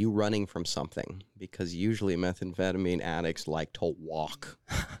 are you running from something? Because usually methamphetamine addicts like to walk,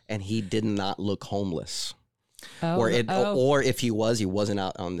 and he did not look homeless. Or if he wasn't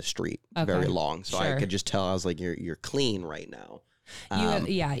out on the street very long. So I could just tell. I was like, you're clean right now.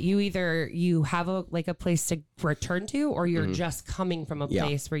 You either you have a place to return to, or you're just coming from a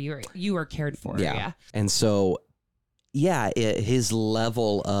place where you are cared for. Yeah. And so, his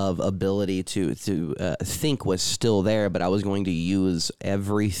level of ability to think was still there, but I was going to use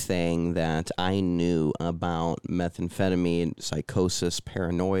everything that I knew about methamphetamine, psychosis,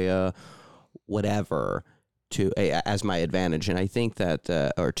 paranoia, whatever, as my advantage. And I think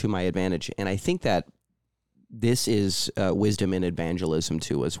that, or to my advantage. And I think that this is wisdom in evangelism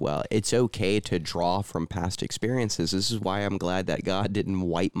too, as well. It's okay to draw from past experiences. This is why I'm glad that God didn't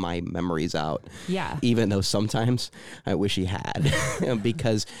wipe my memories out. Yeah. Even though sometimes I wish he had,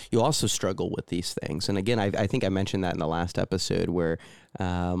 because you also struggle with these things. And again, I think I mentioned that in the last episode where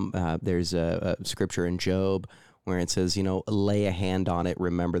there's a scripture in Job where it says, lay a hand on it,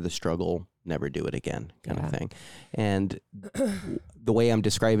 remember the struggle, never do it again, kind of thing. And the way I'm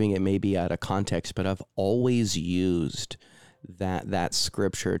describing it may be out of context, but I've always used that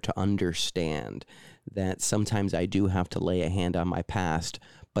scripture to understand that sometimes I do have to lay a hand on my past,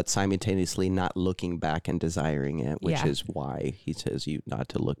 but simultaneously not looking back and desiring it, which is why he says you not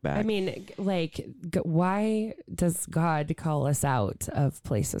to look back. I mean, why does God call us out of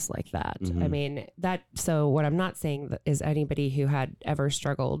places like that? I mean, so what I'm not saying is anybody who had ever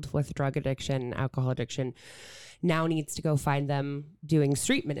struggled with drug addiction, alcohol addiction, now needs to go find them doing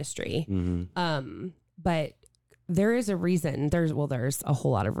street ministry. But there is a reason. There's a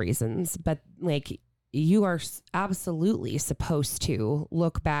whole lot of reasons, but you are absolutely supposed to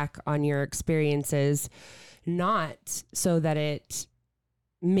look back on your experiences, not so that it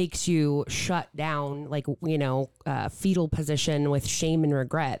makes you shut down, fetal position with shame and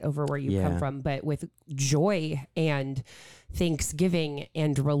regret over where you come from, but with joy and thanksgiving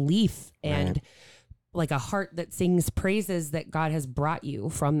and relief and a heart that sings praises that God has brought you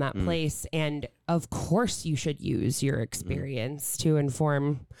from that place. And of course you should use your experience to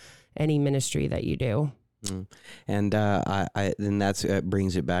inform any ministry that you do. And then that's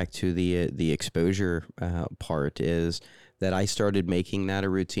brings it back to the exposure part, is that I started making that a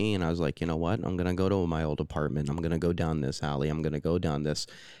routine. I was like, you know what? I'm going to go to my old apartment. I'm going to go down this alley. I'm going to go down this,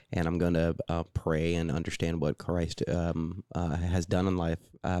 and I'm going to pray and understand what Christ has done in life.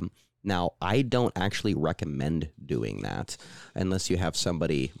 Now, I don't actually recommend doing that unless you have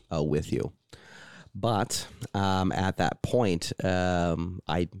somebody with you. But at that point,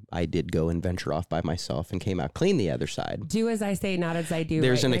 I did go and venture off by myself and came out clean the other side. Do as I say, not as I do.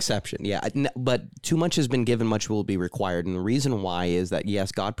 There's an exception, but too much has been given, much will be required. And the reason why is that,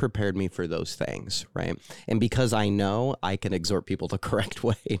 yes, God prepared me for those things, right? And because I know, I can exhort people the correct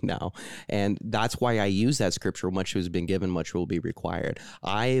way now. And that's why I use that scripture, much has been given, much will be required.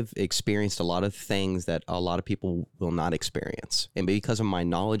 I've experienced a lot of things that a lot of people will not experience. And because of my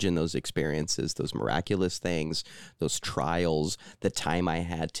knowledge in those experiences, those miraculous things, those trials, the time I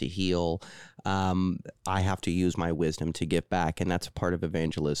had to heal, I have to use my wisdom to get back. And that's a part of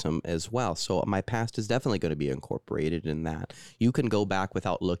evangelism as well. So my past is definitely going to be incorporated in that. You can go back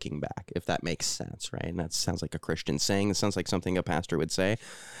without looking back, if that makes sense, right? And that sounds like a Christian saying. It sounds like something a pastor would say.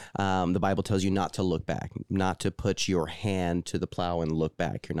 The Bible tells you not to look back, not to put your hand to the plow and look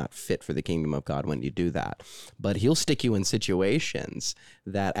back. You're not fit for the kingdom of God when you do that. But he'll stick you in situations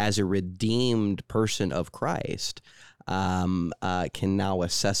that, as a redeemed person of Christ, can now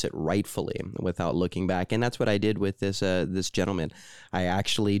assess it rightfully without looking back. And that's what I did with this gentleman. I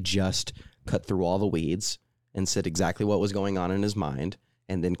actually just cut through all the weeds and said exactly what was going on in his mind,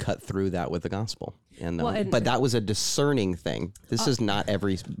 and then cut through that with the gospel. But that was a discerning thing. This is not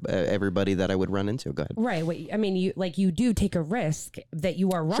everybody that I would run into. Go ahead. Right. I mean, you do take a risk that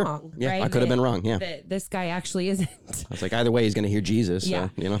you are wrong. Sure. Yeah, right? I could have been wrong. Yeah. This guy actually isn't. I was like, either way, he's going to hear Jesus. Yeah.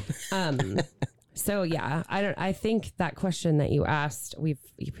 So, So yeah, I think that question that you asked, we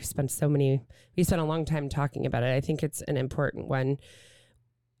spent a long time talking about it. I think it's an important one.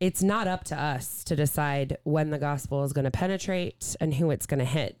 It's not up to us to decide when the gospel is going to penetrate and who it's going to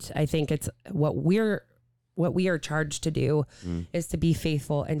hit. I think it's what we are charged to do is to be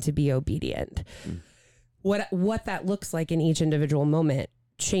faithful and to be obedient. What that looks like in each individual moment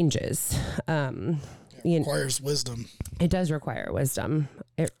changes. It requires wisdom. It does require wisdom.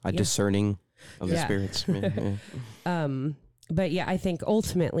 Discerning of the spirits. But yeah, I think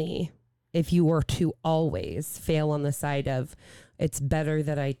ultimately, if you were to always fail on the side of it's better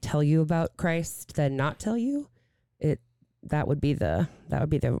that I tell you about Christ than not tell you, that would be the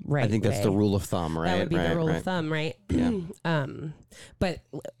right. I think that's way. the rule of thumb, right? That would be right, the rule right. of thumb, right? Yeah. But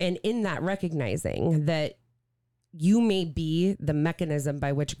in that, recognizing that you may be the mechanism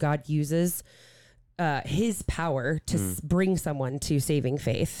by which God uses his power to bring someone to saving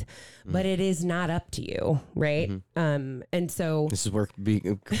faith, but it is not up to you, right? And so this is where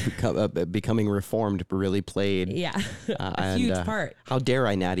becoming reformed really played a huge part. How dare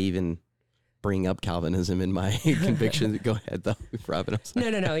I not even bring up Calvinism in my convictions? Go ahead, though, Robyn.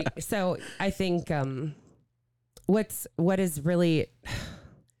 No. So I think what's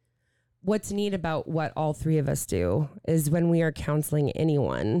neat about what all three of us do is when we are counseling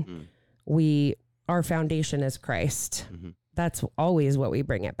anyone, our foundation is Christ. That's always what we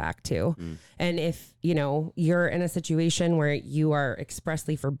bring it back to. And if, you're in a situation where you are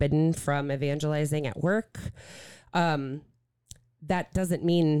expressly forbidden from evangelizing at work, that doesn't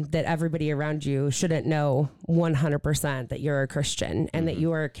mean that everybody around you shouldn't know 100% that you're a Christian and that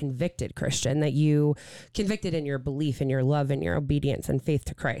you are a convicted Christian, that you convicted in your belief and your love and your obedience and faith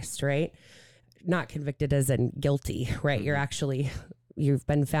to Christ, right? Not convicted as in guilty, right? You've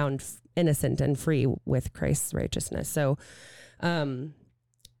been found innocent and free with Christ's righteousness. So,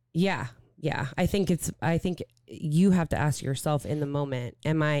 yeah. I think you have to ask yourself in the moment,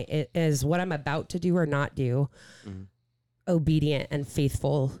 is what I'm about to do or not do obedient and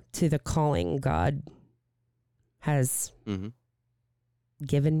faithful to the calling God has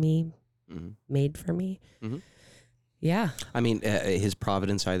given me, made for me? Yeah. I mean, his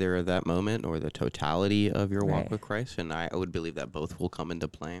providence either at that moment or the totality of your walk with Christ. And I would believe that both will come into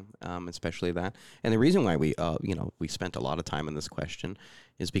play, especially that. And the reason why we spent a lot of time on this question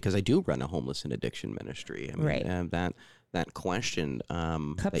is because I do run a homeless and addiction ministry. I mean, that question.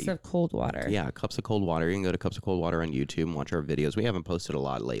 Cups of cold water. Yeah, Cups of Cold Water. You can go to Cups of Cold Water on YouTube and watch our videos. We haven't posted a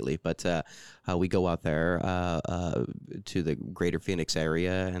lot lately, but we go out there to the greater Phoenix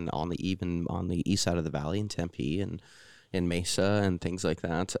area and on the east side of the valley in Tempe and in Mesa and things like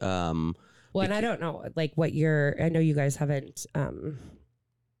that. And I don't know, like I know you guys haven't,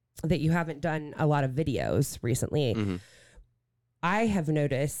 that you haven't done a lot of videos recently. I have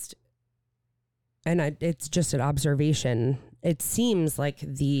noticed, and it's just an observation, it seems like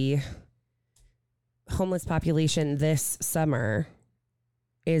the homeless population this summer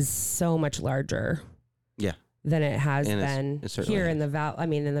is so much larger than it has been here in the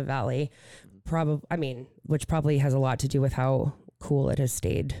valley. In the valley, which probably has a lot to do with how cool it has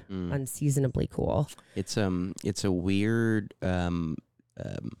stayed, unseasonably cool. It's a weird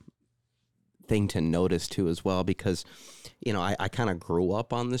thing to notice too as well, because I kind of grew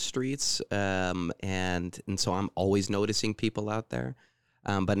up on the streets, and so I'm always noticing people out there,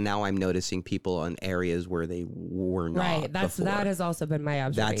 but now I'm noticing people in areas where they were not. Right, that has also been my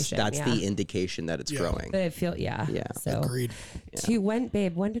observation. That's the indication that it's growing. But I feel So agreed. When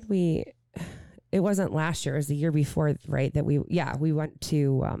did we? It wasn't last year; it was the year before, right? That we went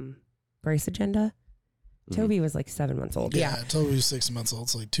to Grace Agenda. Toby was like 7 months old. Yeah, Toby was 6 months old.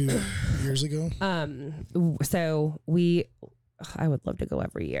 It's like 2 years ago. So I would love to go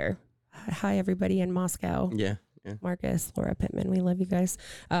every year. Hi, everybody in Moscow. Yeah. Marcus, Laura Pittman, we love you guys.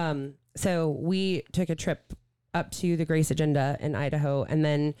 So we took a trip up to the Grace Agenda in Idaho, and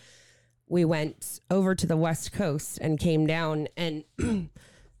then we went over to the West Coast and came down and,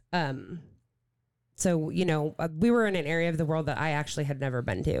 so, we were in an area of the world that I actually had never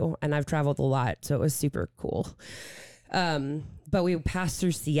been to, and I've traveled a lot, so it was super cool. But we passed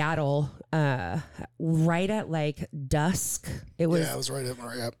through Seattle right at like dusk. It was right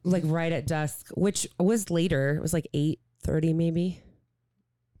at like right at dusk, which was later. It was like 8:30 maybe.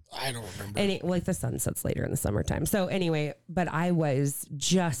 I don't remember. And the sun sets later in the summertime. So anyway, but I was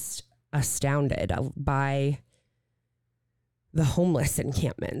just astounded by the homeless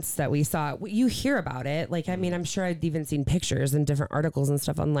encampments that we saw. You hear about it. I'm sure I'd even seen pictures and different articles and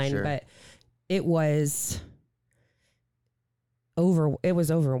stuff online, but it was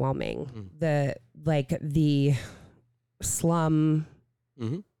overwhelming. The slum.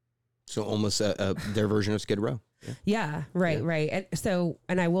 So almost their version of Skid Row. Yeah. Right. And so,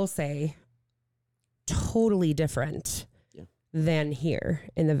 and I will say totally different than here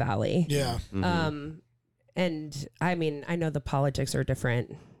in the valley. Yeah. And I know the politics are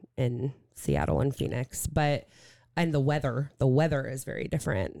different in Seattle and Phoenix, and the weather is very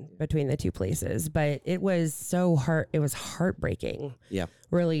different between the two places, but it was it was heartbreaking. Yeah.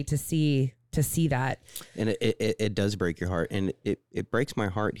 Really to see that. And it does break your heart, and it breaks my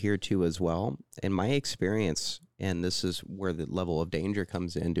heart here too as well. In my experience and this is where the level of danger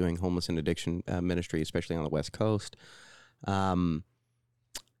comes in doing homeless and addiction ministry, especially on the West Coast.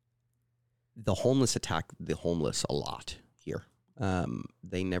 The homeless attack the homeless a lot here.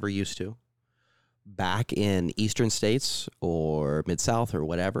 They never used to. Back in eastern states or Mid-South or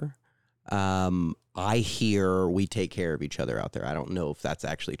whatever, I hear we take care of each other out there. I don't know if that's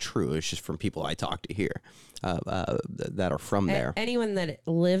actually true. It's just from people I talk to here that are from there. Anyone that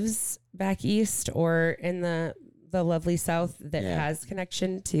lives back east or in the lovely South that has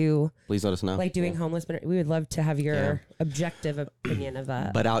connection to, please let us know. Like doing homeless, but we would love to have your objective opinion of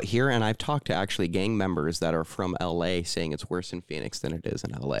that. But out here, and I've talked to actually gang members that are from LA saying it's worse in Phoenix than it is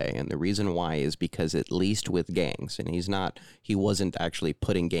in LA. And the reason why is because at least with gangs, and he wasn't actually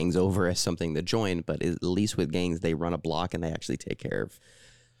putting gangs over as something to join, but at least with gangs, they run a block and they actually take care of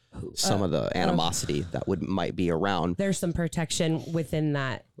some of the animosity that might be around. There's some protection within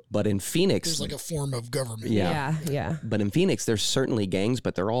that. But in Phoenix, there's like a form of government. Yeah. But in Phoenix, there's certainly gangs,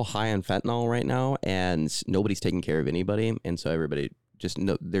 but they're all high on fentanyl right now, and nobody's taking care of anybody, and so everybody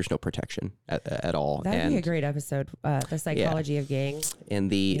there's no protection at all. That'd be a great episode. The psychology of gangs. And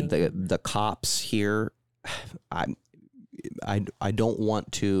the cops here, I don't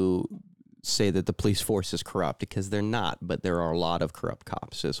want to say that the police force is corrupt because they're not, but there are a lot of corrupt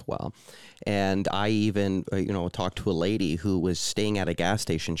cops as well. And I even, talked to a lady who was staying at a gas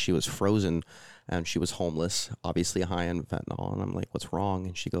station. She was frozen and she was homeless, obviously high on fentanyl. And I'm like, what's wrong?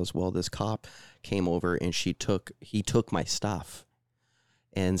 And she goes, well, this cop came over and he took my stuff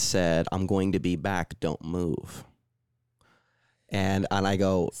and said, I'm going to be back. Don't move. And I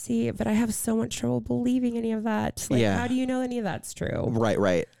go, see, but I have so much trouble believing any of that. Like, how do you know any of that's true?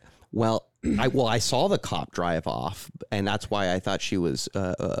 Right. Well, I saw the cop drive off, and that's why I thought she was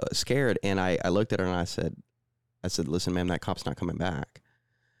scared. And I looked at her and I said, listen, ma'am, that cop's not coming back.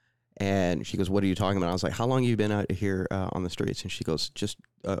 And she goes, what are you talking about? I was like, how long have you been out here on the streets? And she goes, just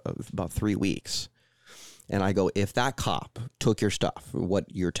about 3 weeks. And I go, if that cop took your stuff, what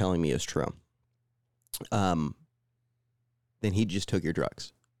you're telling me is true, then he just took your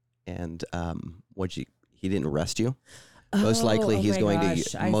drugs. And he didn't arrest you? Most likely he's going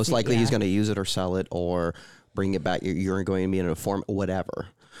to use it or sell it or bring it back. You're going to be in a form, whatever.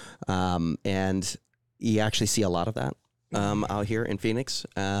 And you actually see a lot of that out here in Phoenix.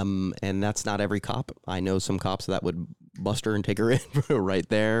 And that's not every cop. I know some cops that would bust her and take her in right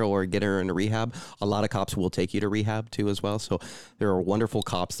there or get her into rehab. A lot of cops will take you to rehab too as well. So there are wonderful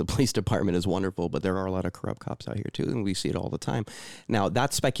cops. The police department is wonderful, but there are a lot of corrupt cops out here too. And we see it all the time. Now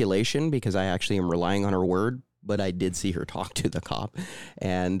that's speculation because I actually am relying on her word. But I did see her talk to the cop,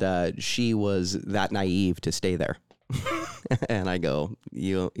 and she was that naive to stay there. And I go,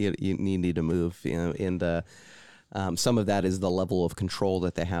 you need to move. Some of that is the level of control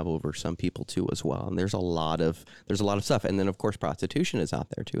that they have over some people too, as well. And there's a lot of stuff. And then of course prostitution is out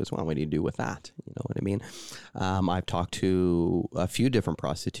there too as well. What do you do with that? You know what I mean? I've talked to a few different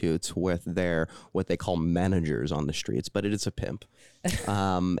prostitutes with what they call managers on the streets, but it is a pimp.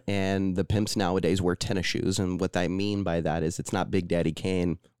 And the pimps nowadays wear tennis shoes. And what I mean by that is it's not Big Daddy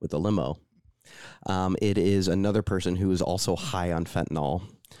Kane with a limo. It is another person who is also high on fentanyl,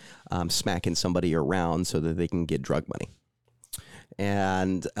 smacking somebody around so that they can get drug money.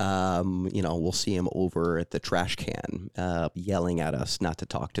 And, we'll see him over at the trash can, yelling at us not to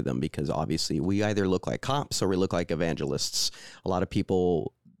talk to them because obviously we either look like cops or we look like evangelists. A lot of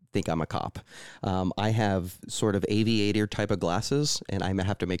people think I'm a cop. I have sort of aviator type of glasses, and I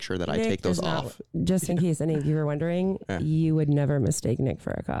have to make sure that Nick I take those off. Just in case any of you were wondering, you would never mistake Nick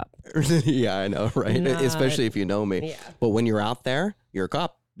for a cop. Yeah, I know, right? Especially if you know me. Yeah. But when you're out there, you're a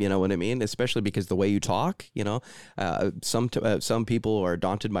cop. You know what I mean? Especially because the way you talk, some people are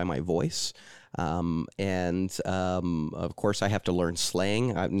daunted by my voice. Of course I have to learn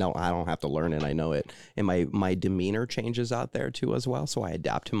slang. No, I don't have to learn it. I know it. And my demeanor changes out there too as well. So I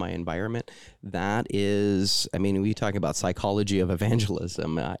adapt to my environment. That is, we talk about psychology of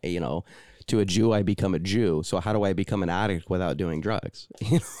evangelism, to a Jew, I become a Jew. So how do I become an addict without doing drugs?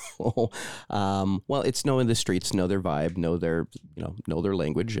 Well, it's knowing the streets, know their vibe, know their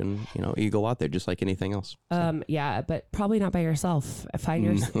language, and you go out there just like anything else. So. Yeah, but probably not by yourself. Find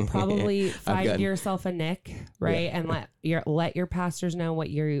yourself a Nick, right? Yeah. And let your pastors know what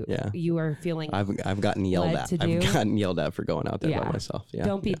you are feeling. I've gotten yelled at. I've gotten yelled at for going out there by myself. Yeah.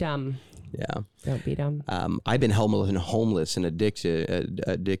 Don't be dumb. Yeah. Don't be dumb. I've been homeless and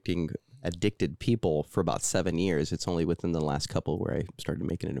addicted people for about 7 years. It's only within the last couple where I started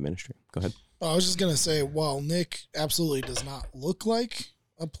making it a ministry. Go ahead. I was just going to say, while Nick absolutely does not look like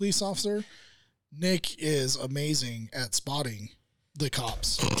a police officer, Nick is amazing at spotting the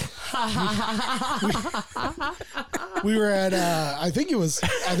cops. we were at I think it was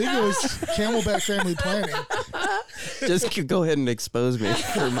Camelback Family Planning. Just go ahead and expose me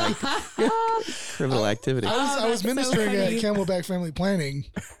for my criminal activity. I was ministering at Camelback Family Planning,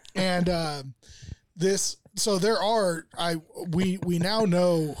 and we now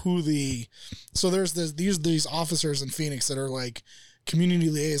know who there's these officers in Phoenix that are like community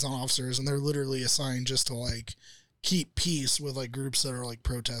liaison officers, and they're literally assigned just to like keep peace with like groups that are like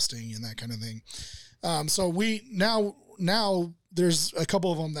protesting and that kind of thing. So we now there's a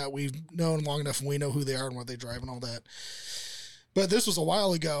couple of them that we've known long enough and we know who they are and what they drive and all that. But this was a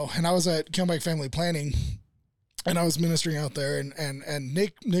while ago, and I was at Camelback Family Planning, and I was ministering out there, and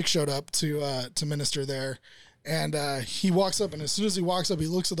Nick showed up to minister there. And he walks up, and as soon as he walks up, he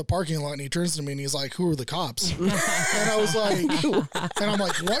looks at the parking lot, and he turns to me, and he's like, "Who are the cops?" And I was like, and I'm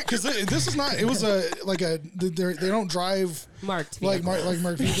like, "What?" Because this is not. It was they don't drive marked like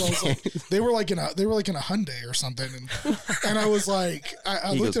marked vehicles. Like, they were like in a Hyundai or something, and I was like,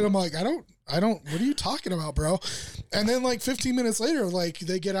 I looked at him like, I don't. What are you talking about, bro? And then like 15 minutes later, like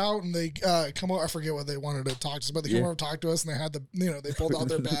they get out and they come over. I forget what they wanted to talk to us, but they came over to talk to us, and they had they pulled out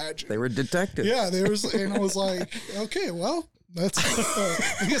their badge. They were detectives. Yeah, and I was like, okay, well, that's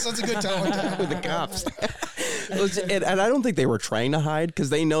I guess that's a good talent to have with the cops. and I don't think they were trying to hide, because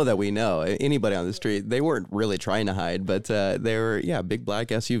they know that we know anybody on the street. They weren't really trying to hide, but they were big black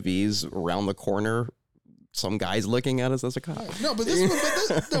SUVs around the corner. Some guy's looking at us as a cop. No, but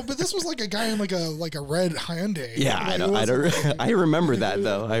this was like a guy in like a red Hyundai. Yeah, I remember that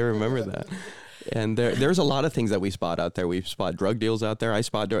though. I remember that. And there's a lot of things that we spot out there. We spot drug deals out there. I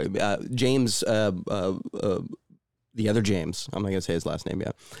spot James, the other James. I'm not gonna say his last name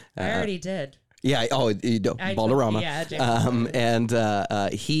yet. I already did. Yeah. Oh, Balderrama. Yeah. James. And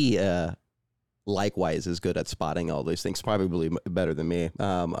he. Likewise is good at spotting all these things, probably better than me,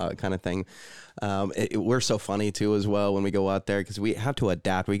 kind of thing. We're so funny too as well when we go out there, because we have to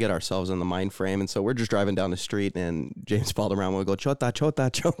adapt. We get ourselves in the mind frame, and so we're just driving down the street, and James Balderrama will go chota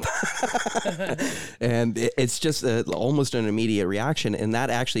chota chota, and it's just almost an immediate reaction, and that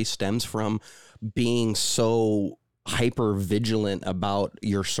actually stems from being so hyper vigilant about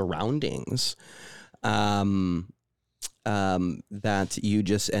your surroundings, that you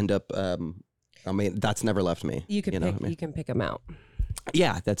just end up. I mean, that's never left me. You can pick them out.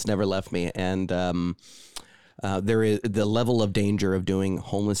 Yeah, that's never left me. And there is the level of danger of doing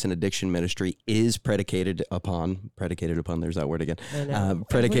homeless and addiction ministry is predicated upon. There's that word again.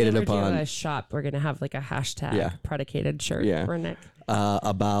 Predicated upon. Do a shop. We're gonna have like a hashtag predicated shirt for Nick.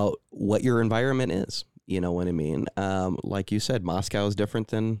 About what your environment is. You know what I mean? Like you said, Moscow is different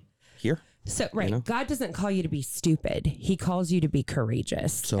than here. So, right. God doesn't call you to be stupid. He calls you to be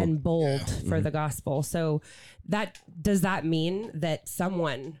courageous and bold for the gospel. So does that mean that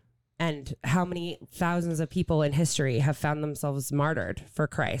someone, and how many thousands of people in history have found themselves martyred for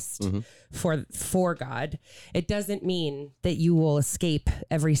Christ, for God? It doesn't mean that you will escape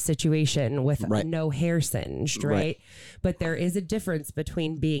every situation with no hair singed, right? But there is a difference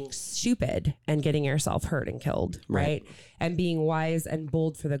between being stupid and getting yourself hurt and killed, right? And being wise and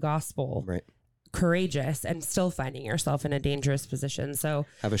bold for the gospel, courageous and still finding yourself in a dangerous position. So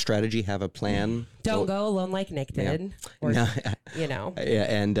have a strategy, have a plan. Don't go alone like Nick did. Or,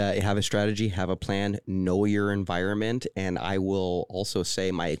 and have a strategy, have a plan, know your environment. And I will also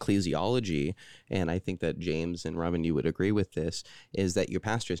say my ecclesiology, and I think that James and Robyn, you would agree with this, is that your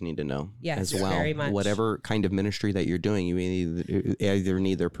pastors need to know as well. Very much. Whatever kind of ministry that you're doing, you either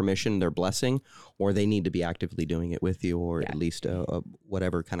need their permission, their blessing, or they need to be actively doing it with you, or at least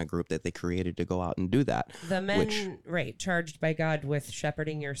whatever kind of group that they created to go out and do that. The men, charged by God with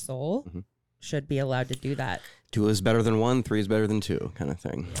shepherding your soul should be allowed to do that. 2 is better than 1, 3 is better than 2 kind of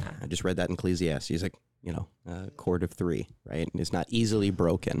thing. Yeah. I just read that in Ecclesiastes, like, chord of 3, right? And it's not easily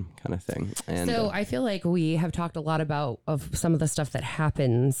broken kind of thing. And so I feel like we have talked a lot about some of the stuff that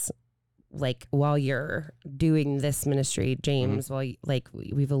happens like while you're doing this ministry, James, while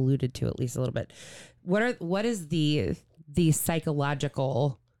we've alluded to at least a little bit. What is the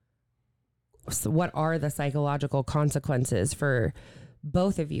psychological, what are the psychological consequences for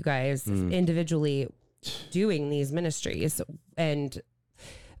both of you guys individually doing these ministries? And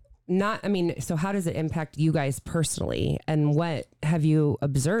so how does it impact you guys personally? And what have you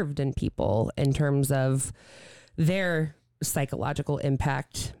observed in people in terms of their psychological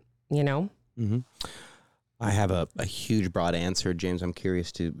impact, I have a huge broad answer. James, I'm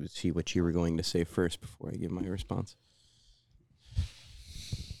curious to see what you were going to say first before I give my response.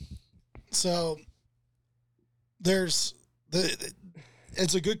 So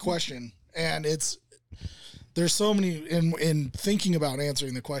it's a good question, and there's so many in thinking about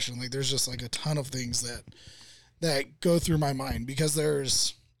answering the question, like there's just like a ton of things that go through my mind, because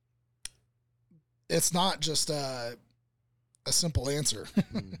it's not just a simple answer.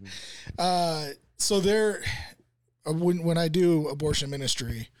 Mm-hmm. So when I do abortion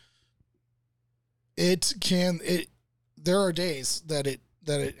ministry, there are days that it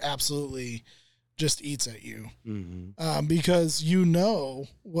absolutely just eats at you, Mm-hmm. Because you know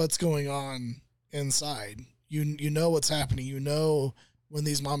what's going on inside. You know what's happening. You know when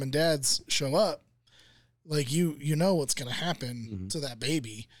these mom and dads show up, like you know what's going to happen Mm-hmm. to that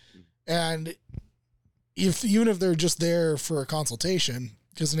baby, and even if they're just there for a consultation,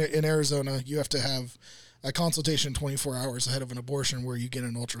 because in Arizona you have to have a consultation 24 hours ahead of an abortion where you get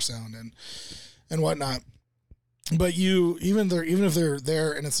an ultrasound and whatnot. But even if they're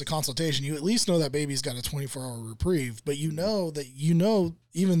there and it's a consultation, you at least know that baby's got a 24-hour reprieve. But even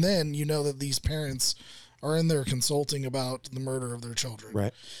then, you know that these parents are in there consulting about the murder of their children.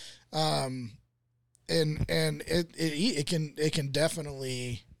 Right. And it can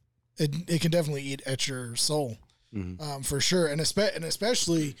definitely eat at your soul, for sure. And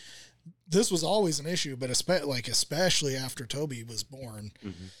especially, this was always an issue, but especially after Toby was born,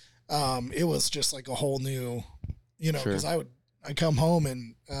 it was just like a whole new, because I'd come home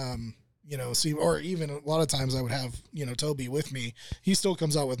and, see, or even a lot of times I would have, Toby with me. He still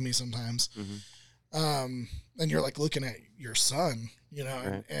comes out with me sometimes. And you're like looking at your son,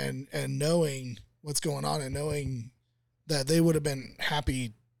 Right. and knowing what's going on and knowing that they would have been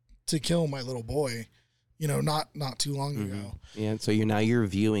happy to kill my little boy, not too long ago. Yeah. So you're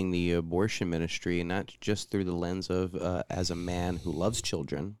viewing the abortion ministry not just through the lens of as a man who loves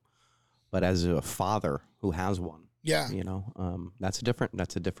children, but as a father who has one. Yeah. That's a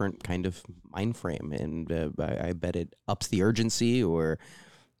different kind of mind frame, and I bet it ups the urgency or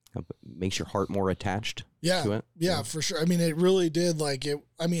makes your heart more attached to it. Yeah, for sure. I mean, it really did. Like it.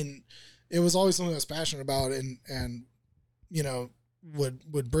 I mean, it was always something I was passionate about, and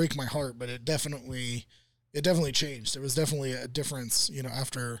would break my heart, but it definitely changed. There was definitely a difference,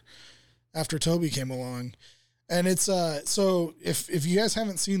 after Toby came along. And it's so if you guys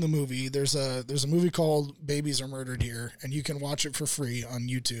haven't seen the movie, there's a movie called Babies Are Murdered Here, and you can watch it for free on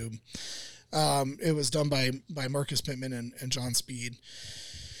YouTube. It was done by Marcus Pittman and John Speed,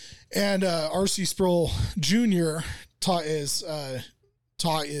 and R.C. Sproul Jr. is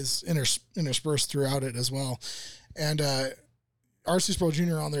interspersed throughout it as well. And R.C. Sproul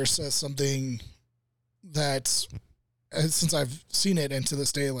Jr. on there says something that, since I've seen it and to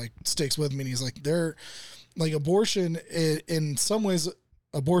this day, like, sticks with me. And he's like, abortion, in some ways,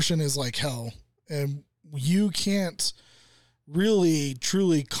 abortion is like hell, and you can't really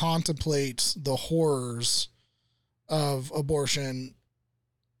truly contemplate the horrors of abortion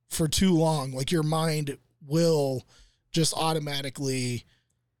for too long. Like, your mind will just automatically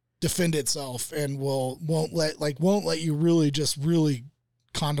defend itself and won't let you really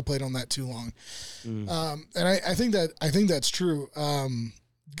contemplate on that too long. And I think that's true.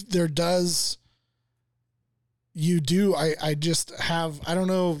 There does. I just have, I don't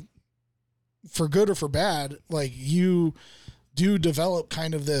know, for good or for bad, like, you do develop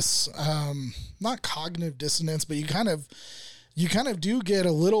kind of this, not cognitive dissonance, but you kind of do get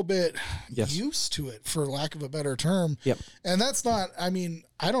a little bit used to it, for lack of a better term. Yep. And that's not, I mean,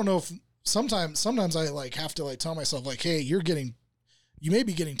 I don't know if sometimes I like have to like tell myself like, hey, you may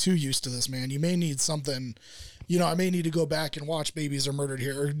be getting too used to this, man. You may need something, I may need to go back and watch Babies Are Murdered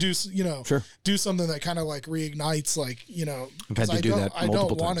Here, or do something that kind of like reignites, like, I've had to do that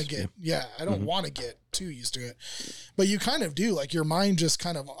multiple times. I don't want to get too used to it, but you kind of do, like, your mind just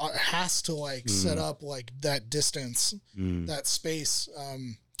kind of has to like set up like that distance, that space.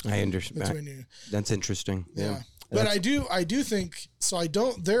 I understand. Between you. That's interesting. Yeah. But I do think, so I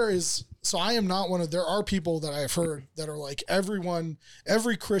am not one of, there are people that I've heard that are like, every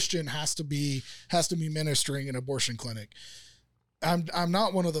Christian has to be ministering an abortion clinic. I'm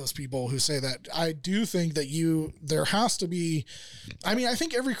not one of those people who say that. I do think that there has to be, I mean, I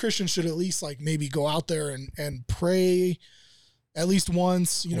think every Christian should at least like maybe go out there and pray at least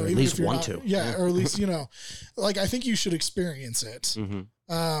once, or even at least if you're want not, to. yeah, or at least, like, I think you should experience it.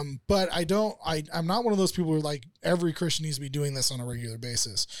 But I'm not one of those people who, like, every Christian needs to be doing this on a regular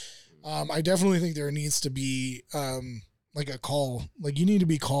basis. I definitely think there needs to be, like, a call, like, you need to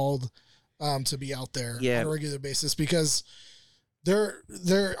be called, to be out there on a regular basis, because they're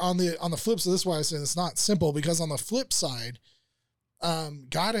on the flip. So this is why I say it's not simple, because on the flip side,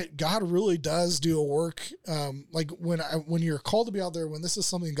 God really does do a work. Like, when you're called to be out there, when this is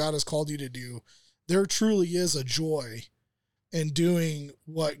something God has called you to do, there truly is a joy and doing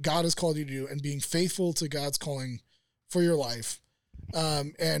what God has called you to do and being faithful to God's calling for your life,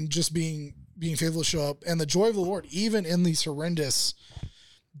 and just being faithful to show up, and the joy of the Lord, even in these horrendous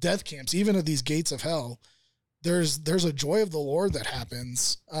death camps, even at these gates of hell, there's a joy of the Lord that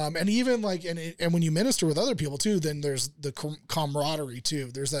happens. And even like, and when you minister with other people too, then there's the camaraderie too.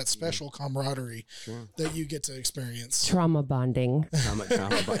 There's that special camaraderie that you get to experience. Trauma bonding. Trauma.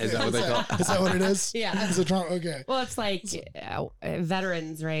 Is that what they call it? Is that what it is? Yeah. It's a trauma. Okay. Well, it's like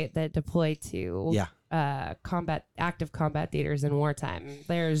veterans, right, that deploy to active combat theaters in wartime.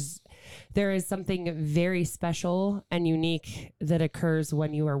 There is something very special and unique that occurs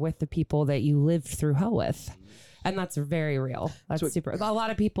when you are with the people that you lived through hell with. And that's very real. That's super. A lot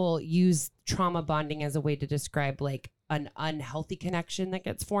of people use trauma bonding as a way to describe like an unhealthy connection that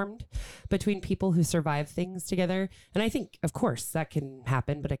gets formed between people who survive things together. And I think, of course, that can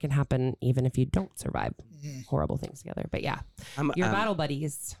happen, but it can happen even if you don't survive horrible things together. But yeah, your battle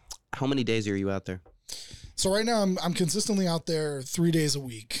buddies. How many days are you out there? So right now I'm consistently out there 3 days a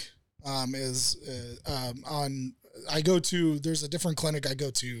week. There's a different clinic I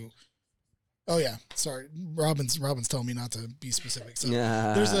go to. Oh yeah, sorry. Robyn's telling me not to be specific. So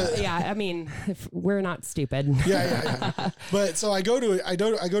there's I mean, if we're not stupid. Yeah. But so I go to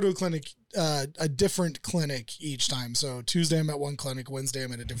a clinic, a different clinic each time. So Tuesday I'm at one clinic, Wednesday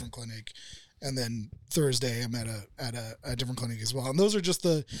I'm at a different clinic, and then Thursday I'm at a different clinic as well. And those are just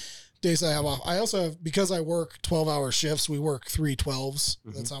the days I have off. I also have, because I work 12-hour shifts, we work 3 12s.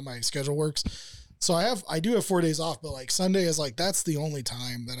 That's how my schedule works. So I do have 4 days off, but like Sunday is like, that's the only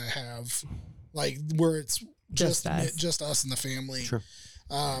time that I have like where it's just us and the family. Sure.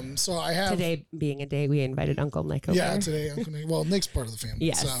 So I have today being a day we invited Uncle Nick over. Yeah, today Uncle Nick. Well, Nick's part of the family.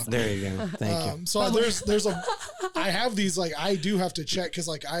 Yes. So. There you go. Thank you. So I have these like, I do have to check because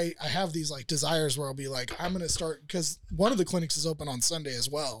like I have these like desires where I'll be like, I'm going to start, because one of the clinics is open on Sunday as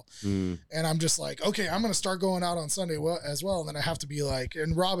well. And I'm just like, okay, I'm going to start going out on Sunday as well. And then I have to be like,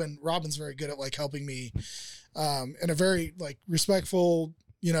 and Robyn's very good at like helping me in a very like respectful,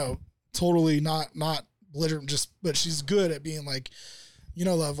 totally not belligerent, but she's good at being like,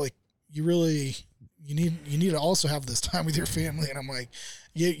 love, like you need to also have this time with your family. And I'm like,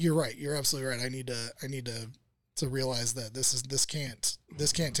 yeah, you're right. You're absolutely right. I need to realize that this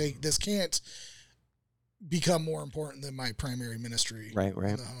can't become more important than my primary ministry. Right.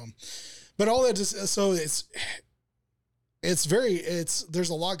 In the home. But all that just, so there's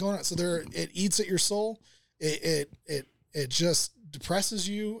a lot going on. So it eats at your soul. It just depresses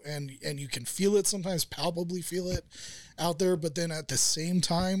you, and you can feel it sometimes, palpably feel it out there. But then at the same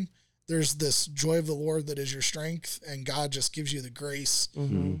time, there's this joy of the Lord that is your strength, and God just gives you the grace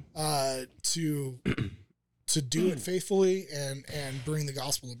to do it faithfully and bring the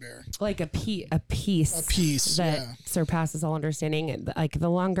gospel to bear. Like a peace that surpasses all understanding. Like the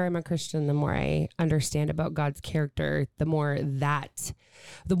longer I'm a Christian, the more I understand about God's character, the more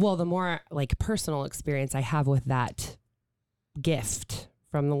like personal experience I have with that gift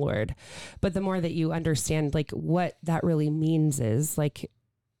from the Lord. But the more that you understand like what that really means is like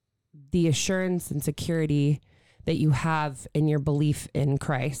the assurance and security that you have in your belief in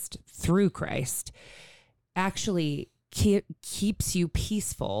Christ through Christ actually keeps you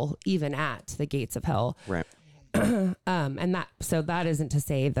peaceful even at the gates of hell. Right. And that isn't to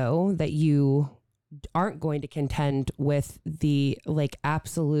say though that you aren't going to contend with the like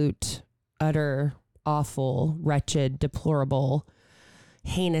absolute utter awful, wretched, deplorable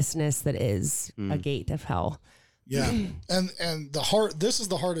heinousness that is a gate of hell. Yeah. and this is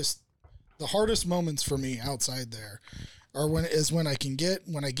the hardest moments for me outside there are when I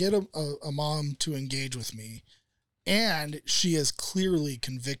get a mom to engage with me and she is clearly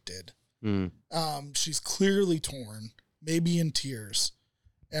convicted. She's clearly torn, maybe in tears,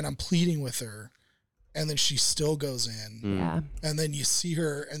 and I'm pleading with her. And then she still goes in. Yeah. And then you see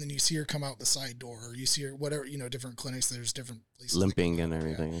her come out the side door, or you see her, whatever, different clinics, there's different places. Limping and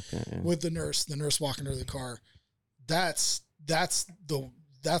everything. Yeah. Okay, yeah. With the nurse walking her to the car. That's the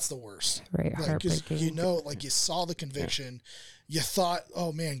worst. Right. Like, like you saw the conviction, you thought,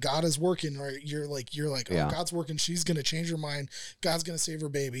 oh man, God is working, right? You're like, oh, God's working. She's going to change her mind. God's going to save her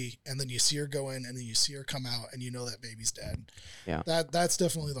baby. And then you see her go in, and then you see her come out, and that baby's dead. Yeah. That's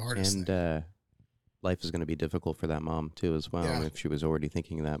definitely the hardest thing. Life is going to be difficult for that mom too, as well. If she was already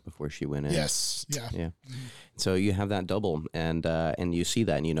thinking that before she went in. Yes. Yeah. Yeah. So you have that double, and you see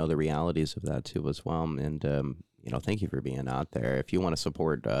that, and the realities of that too, as well. And thank you for being out there. If you want to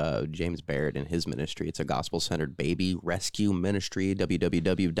support James Baird and his ministry, it's a gospel-centered baby rescue ministry,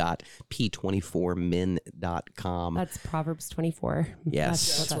 www.p24min.com. That's Proverbs 24.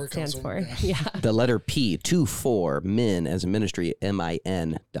 Yes. That's what that stands for. Yeah. The letter P, 24, min as a ministry,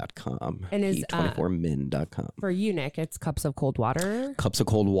 min.com. And is p24min.com. For you, Nick, it's Cups of Cold Water. Cups of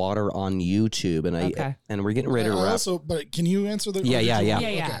Cold Water on YouTube. And we're getting ready to wrap. But can you answer the Yeah.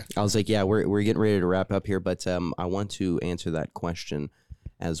 Okay. I was like, we're getting ready to wrap up here, but I want to answer that question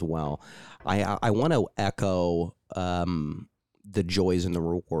as well. I want to echo the joys and the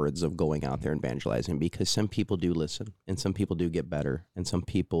rewards of going out there and evangelizing, because some people do listen and some people do get better, and some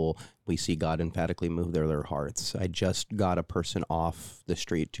people we see God emphatically move their hearts. I just got a person off the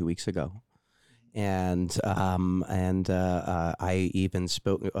street 2 weeks ago. And I even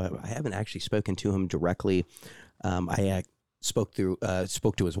spoke. I haven't actually spoken to him directly. I spoke to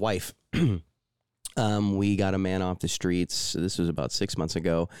his wife. We got a man off the streets. This was about 6 months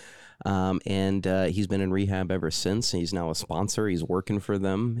ago. And he's been in rehab ever since. He's now a sponsor. He's working for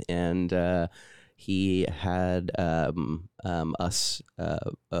them. And he had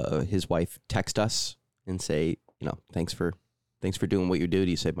his wife text us and say, thanks for doing what you do.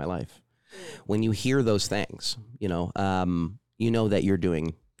 You saved my life. When you hear those things, that you're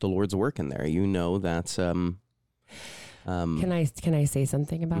doing the Lord's work in there. That's Can I say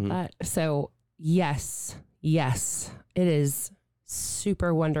something about that? So yes, it is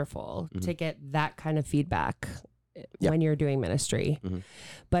super wonderful to get that kind of feedback when you're doing ministry.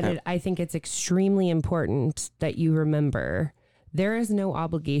 But I think it's extremely important that you remember there is no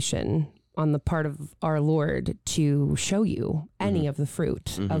obligation on the part of our Lord to show you any of the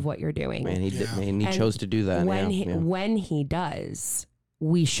fruit of what you're doing. And he chose to do that. When he does,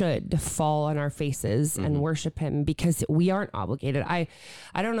 we should fall on our faces and worship him, because we aren't obligated. I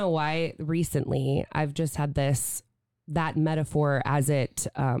don't know why recently I've just had that metaphor as it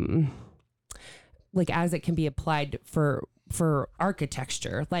can be applied for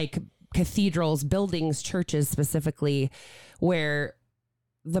architecture, like cathedrals, buildings, churches specifically, where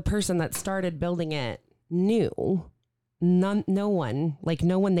the person that started building it knew no one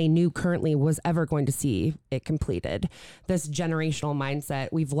they knew currently was ever going to see it completed. This generational mindset,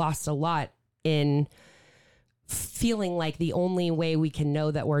 we've lost a lot in feeling like the only way we can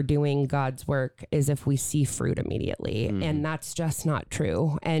know that we're doing God's work is if we see fruit immediately. And that's just not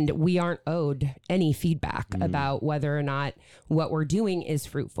true. And we aren't owed any feedback about whether or not what we're doing is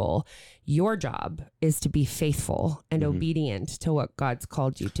fruitful. Your job is to be faithful and obedient to what God's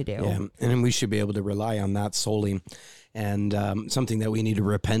called you to do. Yeah. And we should be able to rely on that solely. And something that we need to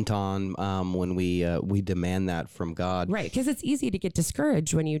repent on when we demand that from God. Right. Because it's easy to get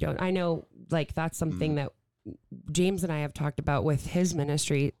discouraged when you don't. I know, that's something that James and I have talked about with his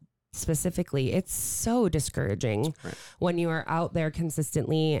ministry specifically. It's so discouraging when you are out there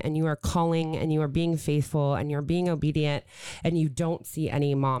consistently and you are calling and you are being faithful and you're being obedient and you don't see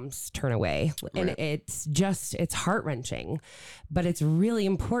any moms turn away. And it's heart-wrenching. But it's really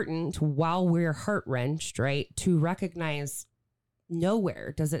important, while we're heart-wrenched, to recognize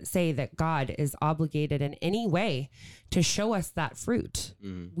nowhere does it say that God is obligated in any way to show us that fruit.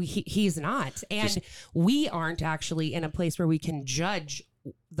 He's not. And we aren't actually in a place where we can judge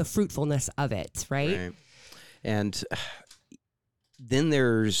the fruitfulness of it, right? And then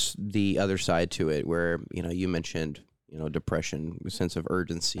there's the other side to it where, you mentioned, depression, a sense of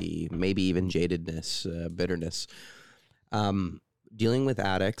urgency, maybe even jadedness, bitterness. Dealing with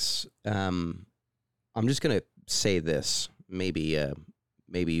addicts, I'm just going to say this. Maybe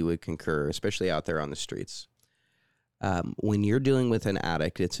you would concur, especially out there on the streets. When you're dealing with an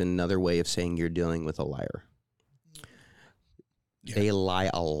addict, it's another way of saying you're dealing with a liar. Yeah. They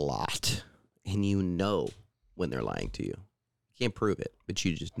lie a lot, and when they're lying to you. You can't prove it, but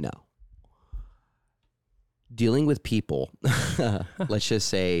you just know. Dealing with people, let's just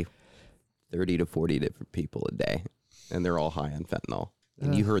say 30 to 40 different people a day, and they're all high on fentanyl.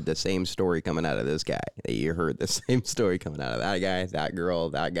 And you heard the same story coming out of this guy. You heard the same story coming out of that guy, that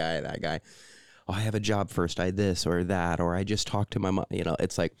girl, that guy. Oh, I have a job first. I this or that, or I just talked to my mom.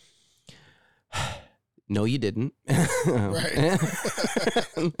 It's like, no, you didn't. Right.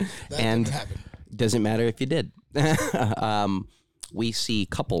 And doesn't matter if you did. We see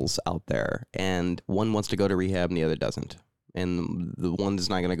couples out there, and one wants to go to rehab and the other doesn't. And the one is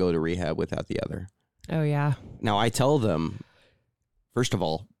not going to go to rehab without the other. Oh, yeah. Now, I tell them, first of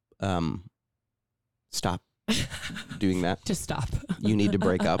all, stop doing that. Just stop. You need to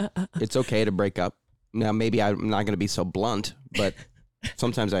break up. It's okay to break up. Now, maybe I'm not going to be so blunt, but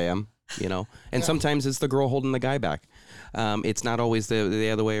sometimes I am, and sometimes it's the girl holding the guy back. It's not always the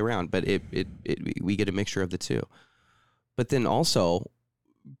other way around, but we get a mixture of the two. But then also,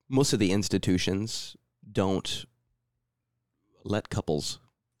 most of the institutions don't let couples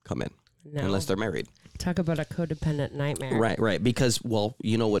come in unless they're married. Talk about a codependent nightmare. Right. Because, well,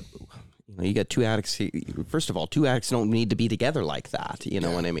 you know what? You got two addicts. First of all, two addicts don't need to be together like that. You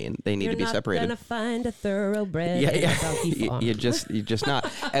know what I mean? They need to be separated. You're not gonna find a thoroughbred. Yeah. You're just not.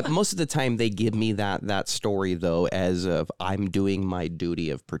 Most of the time, they give me that story though, as of I'm doing my duty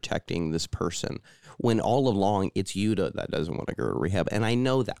of protecting this person, when all along it's you that doesn't want to go to rehab, and I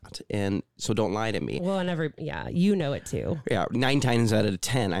know that, and so don't lie to me. Well, and you know it too. Yeah, 9 times out of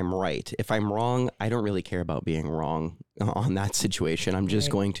 10, I'm right. If I'm wrong, I don't really care about being wrong on that situation. I'm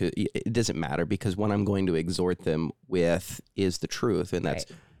just going to. It doesn't matter, because what I'm going to exhort them with is the truth, and that's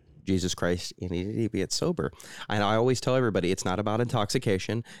Jesus Christ. You need to be sober. And I always tell everybody, it's not about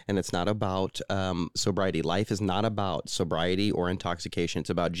intoxication, and it's not about sobriety. Life is not about sobriety or intoxication. It's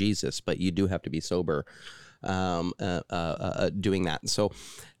about Jesus, but you do have to be sober doing that. So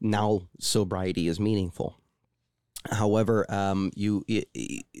now sobriety is meaningful. However, you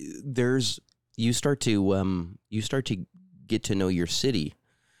start to get to know your city.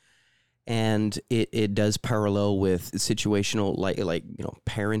 And it does parallel with situational, like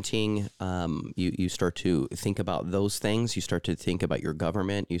parenting. You start to think about those things. You start to think about your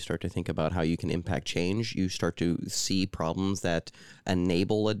government. You start to think about how you can impact change. You start to see problems that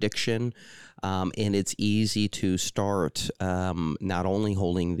enable addiction, and it's easy to start not only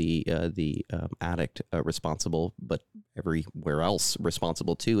holding the addict responsible, but everywhere else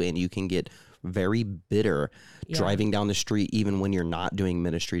responsible too. And you can get very bitter driving down the street, even when you're not doing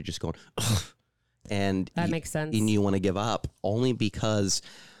ministry, just going, ugh. And that makes sense. And you want to give up only because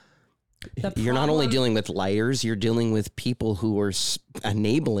you're not only dealing with liars, you're dealing with people who are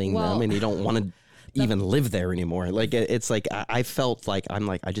enabling them, and you don't want to even live there anymore. Like it's like I felt like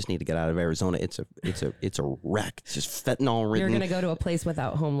I just need to get out of Arizona. It's a wreck. It's just fentanyl ridden. You're gonna go to a place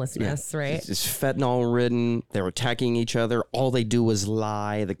without homelessness, right? It's just fentanyl ridden. They're attacking each other. All they do is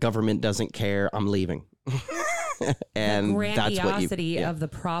lie. The government doesn't care. I'm leaving. And the grandiosity of the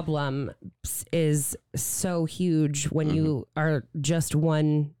problem is so huge when you are just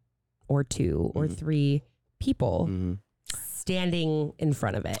one or two or three people standing in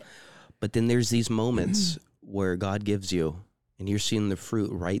front of it. But then there's these moments where God gives you, and you're seeing the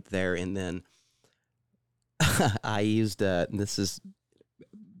fruit right there. And then I used this is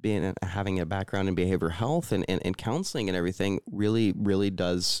having a background in behavioral health and counseling and everything really, really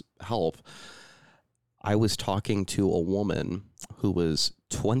does help. I was talking to a woman who was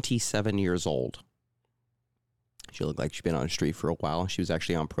 27 years old. She looked like she'd been on the street for a while. She was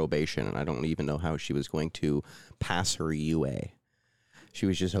actually on probation, and I don't even know how she was going to pass her UA. She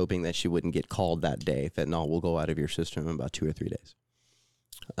was just hoping that she wouldn't get called that day. Fentanyl will go out of your system in about 2 or 3 days.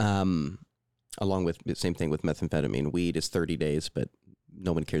 Along with the same thing with methamphetamine. Weed is 30 days, but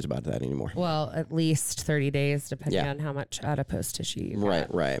no one cares about that anymore. Well, at least 30 days, depending on how much adipose tissue you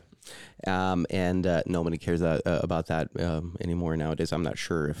got. Right. And nobody cares about that anymore nowadays. I'm not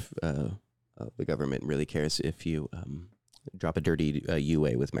sure if the government really cares if you drop a dirty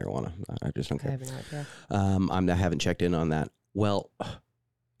UA with marijuana. I just don't care. I have no idea. I haven't checked in on that. Well,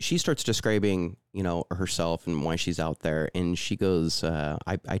 she starts describing, herself and why she's out there. And she goes,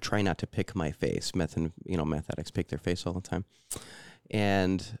 I try not to pick my face. Meth addicts pick their face all the time.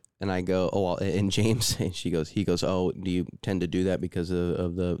 And I go, oh, well, and James, and he goes, oh, do you tend to do that because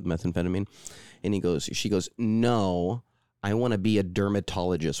of the methamphetamine? And she goes, no, I want to be a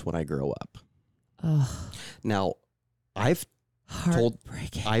dermatologist when I grow up. Oh. Now, I've told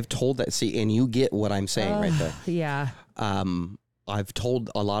that, see, and you get what I'm saying right there. Yeah. I've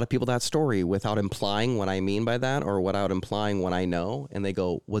told a lot of people that story without implying what I mean by that, or without implying what I know. And they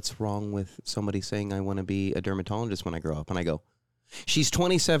go, what's wrong with somebody saying I want to be a dermatologist when I grow up? And I go, she's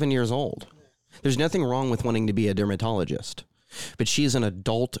 27 years old. There's nothing wrong with wanting to be a dermatologist, but she's an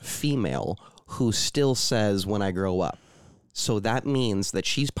adult female who still says when I grow up. So that means that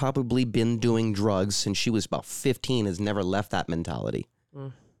she's probably been doing drugs since she was about 15, has never left that mentality.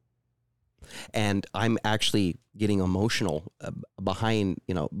 And I'm actually getting emotional behind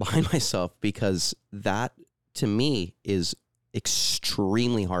myself, because that to me is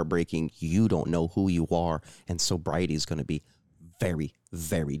extremely heartbreaking. You don't know who you are, and sobriety is going to be very,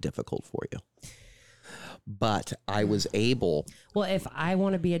 very difficult for you. But I was able. Well, if I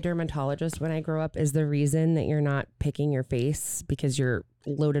want to be a dermatologist when I grow up, is the reason that you're not picking your face because you're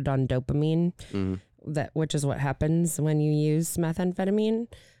loaded on dopamine, which is what happens when you use methamphetamine.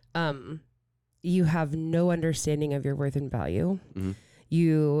 You have no understanding of your worth and value.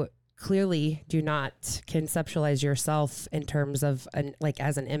 You clearly do not conceptualize yourself in terms of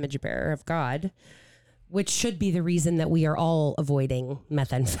as an image bearer of God, which should be the reason that we are all avoiding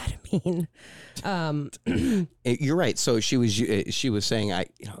methamphetamine. You're right. So she was saying,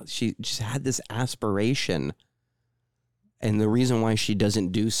 she just had this aspiration, and the reason why she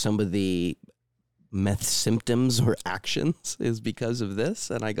doesn't do some of the meth symptoms or actions is because of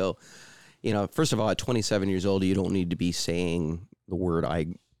this. And I go, first of all, at 27 years old, you don't need to be saying the word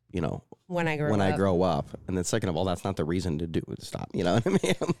when I grow up. And then second of all, that's not the reason to stop. You know what I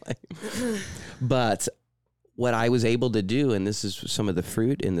mean? But what I was able to do, and this is some of the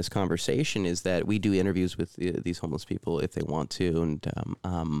fruit in this conversation, is that we do interviews with these homeless people if they want to,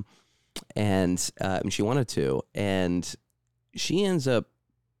 and she wanted to, and she ends up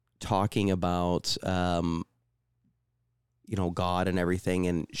talking about God and everything,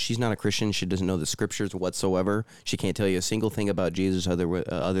 and she's not a Christian. She doesn't know the scriptures whatsoever. She can't tell you a single thing about Jesus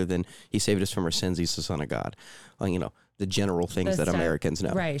other than he saved us from our sins. He's the Son of God. Well, the general things that Americans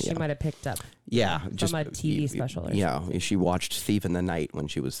know. Right. She might have picked up. Yeah. From a TV special. Or She watched Thief in the Night when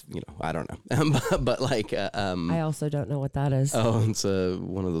she was, I don't know. but I also don't know what that is. Oh, it's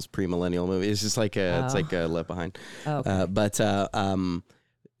one of those premillennial movies. It's just like it's like Left Behind. Oh, okay.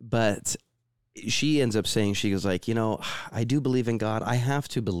 But she ends up saying, she goes like, I do believe in God. I have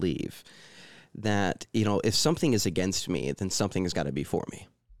to believe that, if something is against me, then something has got to be for me.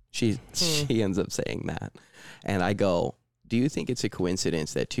 She ends up saying that. And I go, do you think it's a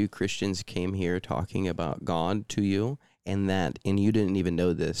coincidence that two Christians came here talking about God to you, and you didn't even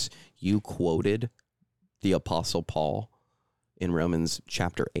know this, you quoted the Apostle Paul in Romans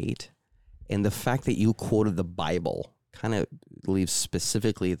chapter 8. And the fact that you quoted the Bible kind of leaves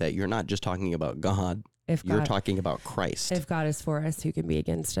specifically that you're not just talking about God, you're talking about Christ. If God is for us, who can be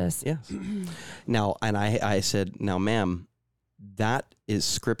against us? Yes. Now, and I said, now, ma'am, that is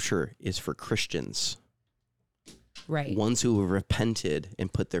scripture is for Christians. Right. Ones who have repented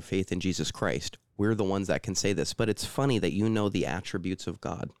and put their faith in Jesus Christ. We're the ones that can say this. But it's funny that you know the attributes of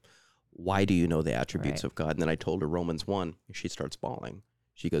God. Why do you know the attributes of God? And then I told her Romans 1, and she starts bawling.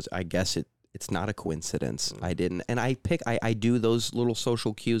 She goes, I guess it's not a coincidence. I didn't. And I do those little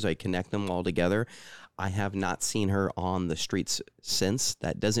social cues. I connect them all together. I have not seen her on the streets since.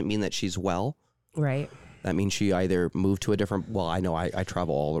 That doesn't mean that she's well. Right. That means she either moved to a different, I know I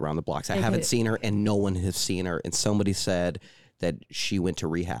travel all around the blocks. I haven't seen her, and no one has seen her. And somebody said that she went to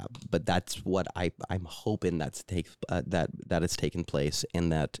rehab, but that's what I'm hoping that it's taken place,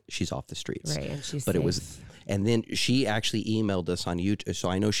 and that she's off the streets. Right, and she's but safe. And then she actually emailed us on YouTube, so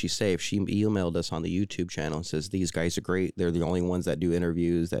I know she's safe. She emailed us on the YouTube channel and says, these guys are great. They're the only ones that do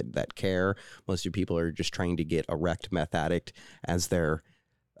interviews, that care. Most of the people are just trying to get a wrecked meth addict as their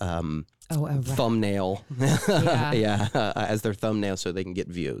thumbnail. As their thumbnail so they can get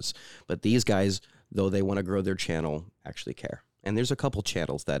views. But these guys, though they want to grow their channel, actually care. And there's a couple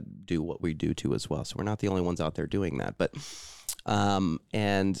channels that do what we do too as well. So we're not the only ones out there doing that. But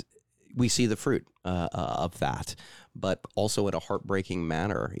and we see the fruit of that, but also in a heartbreaking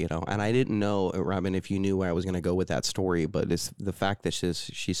manner, And I didn't know, Robyn, if you knew where I was going to go with that story, but it's the fact that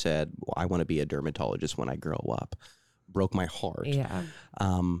she said, well, I want to be a dermatologist when I grow up, broke my heart. Yeah.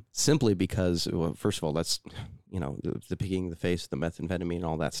 Simply because, well, first of all, that's, the picking the face, the methamphetamine and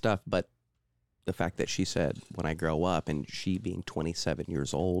all that stuff. But the fact that she said, when I grow up, and she being 27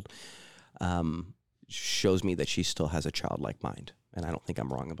 years old, shows me that she still has a childlike mind. And I don't think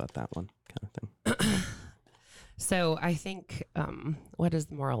I'm wrong about that one, kind of thing. So I think, what is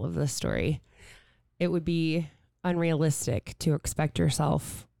the moral of this story? It would be unrealistic to expect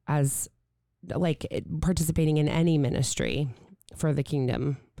yourself as participating in any ministry for the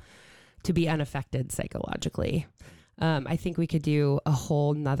kingdom to be unaffected psychologically. I think we could do a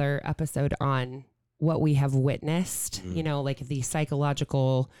whole nother episode on what we have witnessed, the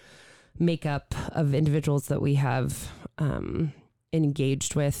psychological makeup of individuals that we have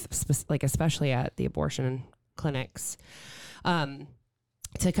engaged with, especially at the abortion clinics. To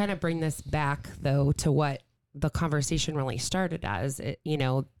kind of bring this back, though, to what the conversation really started as,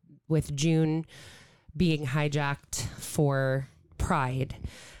 with June being hijacked for pride,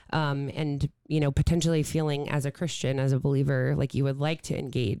 and, potentially feeling as a Christian, as a believer, like you would like to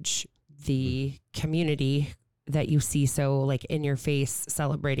engage the community that you see so in your face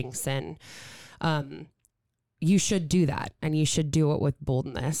celebrating sin. You should do that, and you should do it with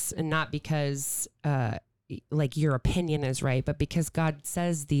boldness, and not because your opinion is right, but because God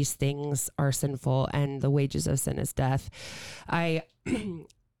says these things are sinful and the wages of sin is death. I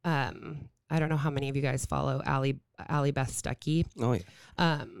don't know how many of you guys follow Allie Beth Stuckey. Oh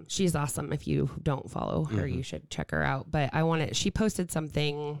yeah. She's awesome. If you don't follow her, you should check her out. But she posted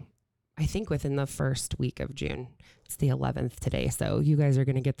something I think within the first week of June. It's the 11th today. So you guys are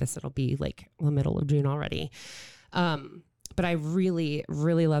going to get this. It'll be like the middle of June already. But I really,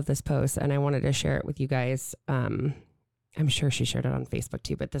 really love this post and I wanted to share it with you guys. I'm sure she shared it on Facebook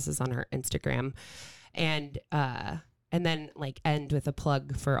too, but this is on her Instagram. And then like end with a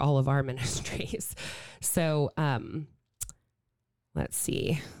plug for all of our ministries. So, let's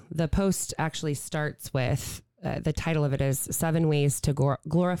see. The post actually starts with, the title of it is 7 Ways to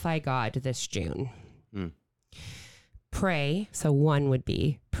Glorify God This June. Pray. So 1 would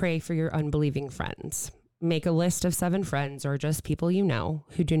be pray for your unbelieving friends. Make a list of 7 friends or just people you know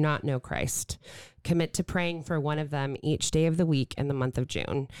who do not know Christ. Commit to praying for one of them each day of the week in the month of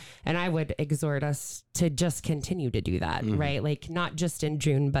June. And I would exhort us to just continue to do that, right? Like not just in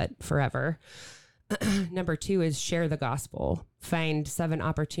June, but forever. Number 2 is share the gospel. Find 7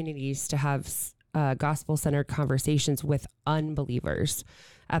 opportunities to have gospel-centered conversations with unbelievers.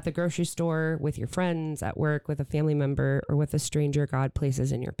 At the grocery store, with your friends, at work, with a family member, or with a stranger God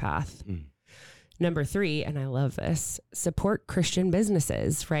places in your path. Number 3, and I love this, support Christian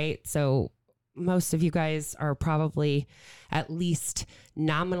businesses, right? So most of you guys are probably at least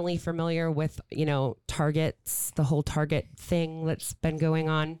nominally familiar with, Targets, the whole Target thing that's been going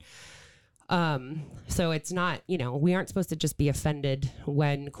on. So it's not, we aren't supposed to just be offended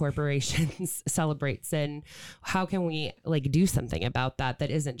when corporations celebrate sin. How can we do something about that?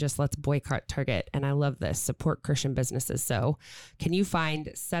 That isn't just let's boycott Target. And I love this, support Christian businesses. So can you find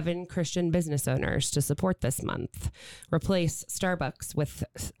 7 Christian business owners to support this month? Replace Starbucks with,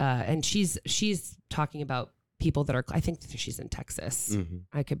 and she's talking about people that are, I think she's in Texas.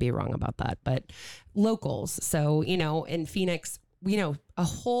 I could be wrong about that, but locals. So, in Phoenix, a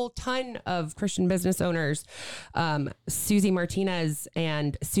whole ton of Christian business owners, Susie Martinez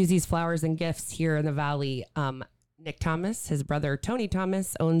and Susie's Flowers and Gifts here in the Valley. Nick Thomas, his brother, Tony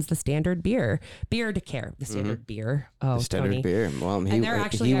Thomas, owns the Standard Beer to Care, the Standard Beer. Oh, the Standard Tony. Beer. Well,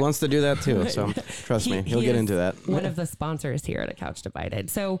 he wants to do that too. So trust me, he'll get into that. One of the sponsors here at A Couch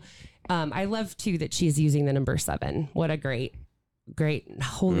Divided. So I love too that she's using the number 7. What a great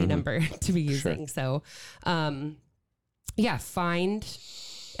holy number to be using. Sure. So, find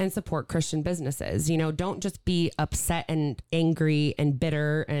and support Christian businesses. Don't just be upset and angry and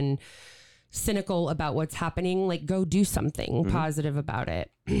bitter and cynical about what's happening. Go do something positive about it.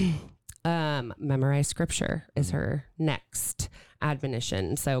 Memorize scripture is her next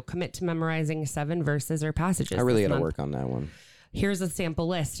admonition. So commit to memorizing 7 verses or passages. I really got to work on that one. Here's a sample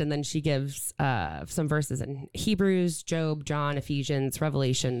list. And then she gives some verses in Hebrews, Job, John, Ephesians,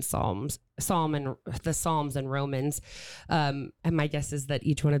 Revelation, Psalm and the Psalms and Romans. And my guess is that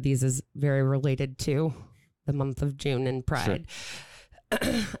each one of these is very related to the month of June and Pride.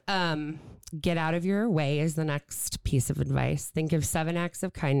 Sure. Get out of your way is the next piece of advice. Think of 7 acts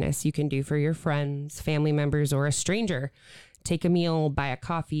of kindness you can do for your friends, family members, or a stranger. Take a meal, buy a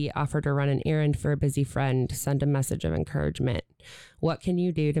coffee, offer to run an errand for a busy friend, send a message of encouragement. What can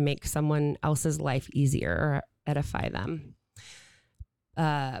you do to make someone else's life easier or edify them?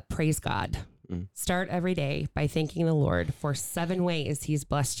 Praise God. Start every day by thanking the Lord for 7 ways he's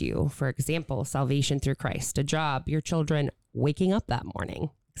blessed you. For example, salvation through Christ, a job, your children, waking up that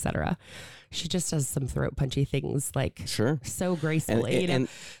morning, etc. She just does some throat punchy things so gracefully.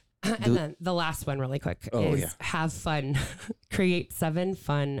 And then the last one really quick is have fun. Create 7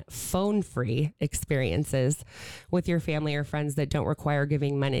 fun, phone-free experiences with your family or friends that don't require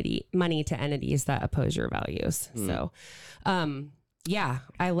giving money to entities that oppose your values. So,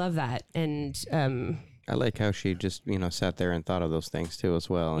 I love that. And I like how she just, sat there and thought of those things too as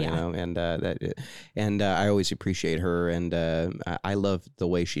well, and I always appreciate her. And I love the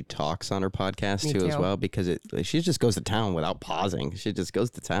way she talks on her podcast too as well, because she just goes to town without pausing. She just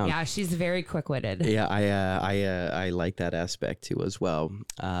goes to town. Yeah. She's very quick-witted. Yeah. I like that aspect too as well.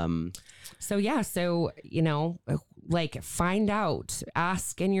 Find out,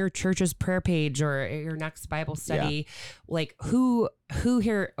 ask in your church's prayer page or your next Bible study, who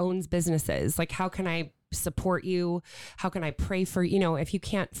here owns businesses? How can I support you? How can I pray for, if you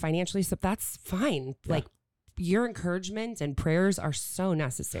can't financially, that's fine. Yeah. Your encouragement and prayers are so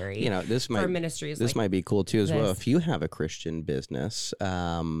necessary. For ministries. This might be cool too as well. If you have a Christian business,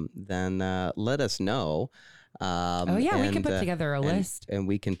 then let us know. We can put together a list. And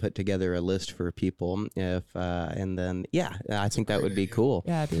we can put together a list for people and then, I think that would be cool.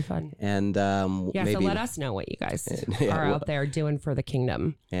 Yeah, it'd be fun. And maybe, so let us know what you guys are out there doing for the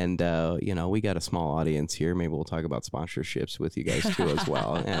kingdom. And, we got a small audience here. Maybe we'll talk about sponsorships with you guys too as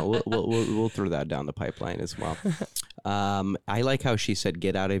well. And we'll throw that down the pipeline as well. I like how she said,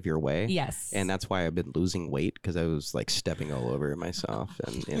 get out of your way. Yes. And that's why I've been losing weight, because I was like stepping all over myself.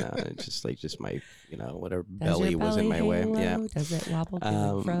 And, just my, whatever belly was in my way. Yeah. Does it wobble to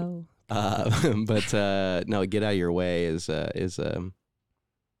and fro? But no, get out of your way is a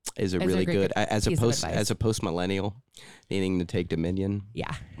really good as a post millennial needing to take dominion.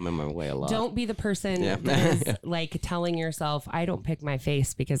 Yeah, I'm in my way a lot. Don't be the person that is like telling yourself, "I don't pick my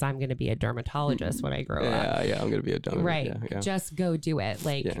face because I'm going to be a dermatologist when I grow up." Yeah, I'm going to be a dermatologist. Right, Yeah. Just go do it.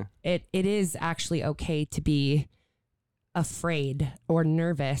 Like it is actually okay to be afraid or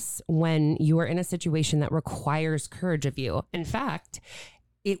nervous when you are in a situation that requires courage of you. In fact,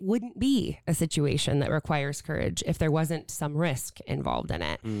 it wouldn't be a situation that requires courage if there wasn't some risk involved in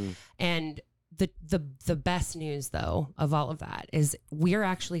it. And the best news, though, of all of that is we're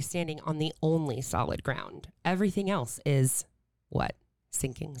actually standing on the only solid ground. Everything else is what?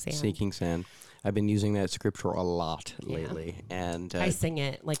 Sinking sand. Sinking sand. I've been using that scripture a lot lately. And I sing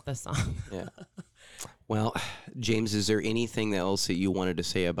it like the song. Yeah. Well, James, is there anything else that you wanted to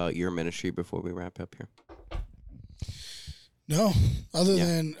say about your ministry before we wrap up here? No, other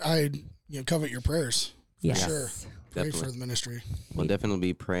than I covet your prayers. Yes. Sure. Pray Definitely. for the ministry. We'll definitely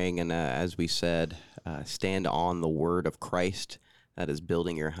be praying. And as we said, stand on the word of Christ. That is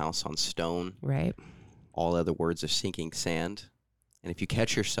building your house on stone. Right. All other words are sinking sand. And if you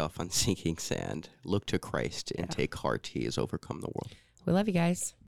catch yourself on sinking sand, look to Christ and take heart. He has overcome the world. We love you guys.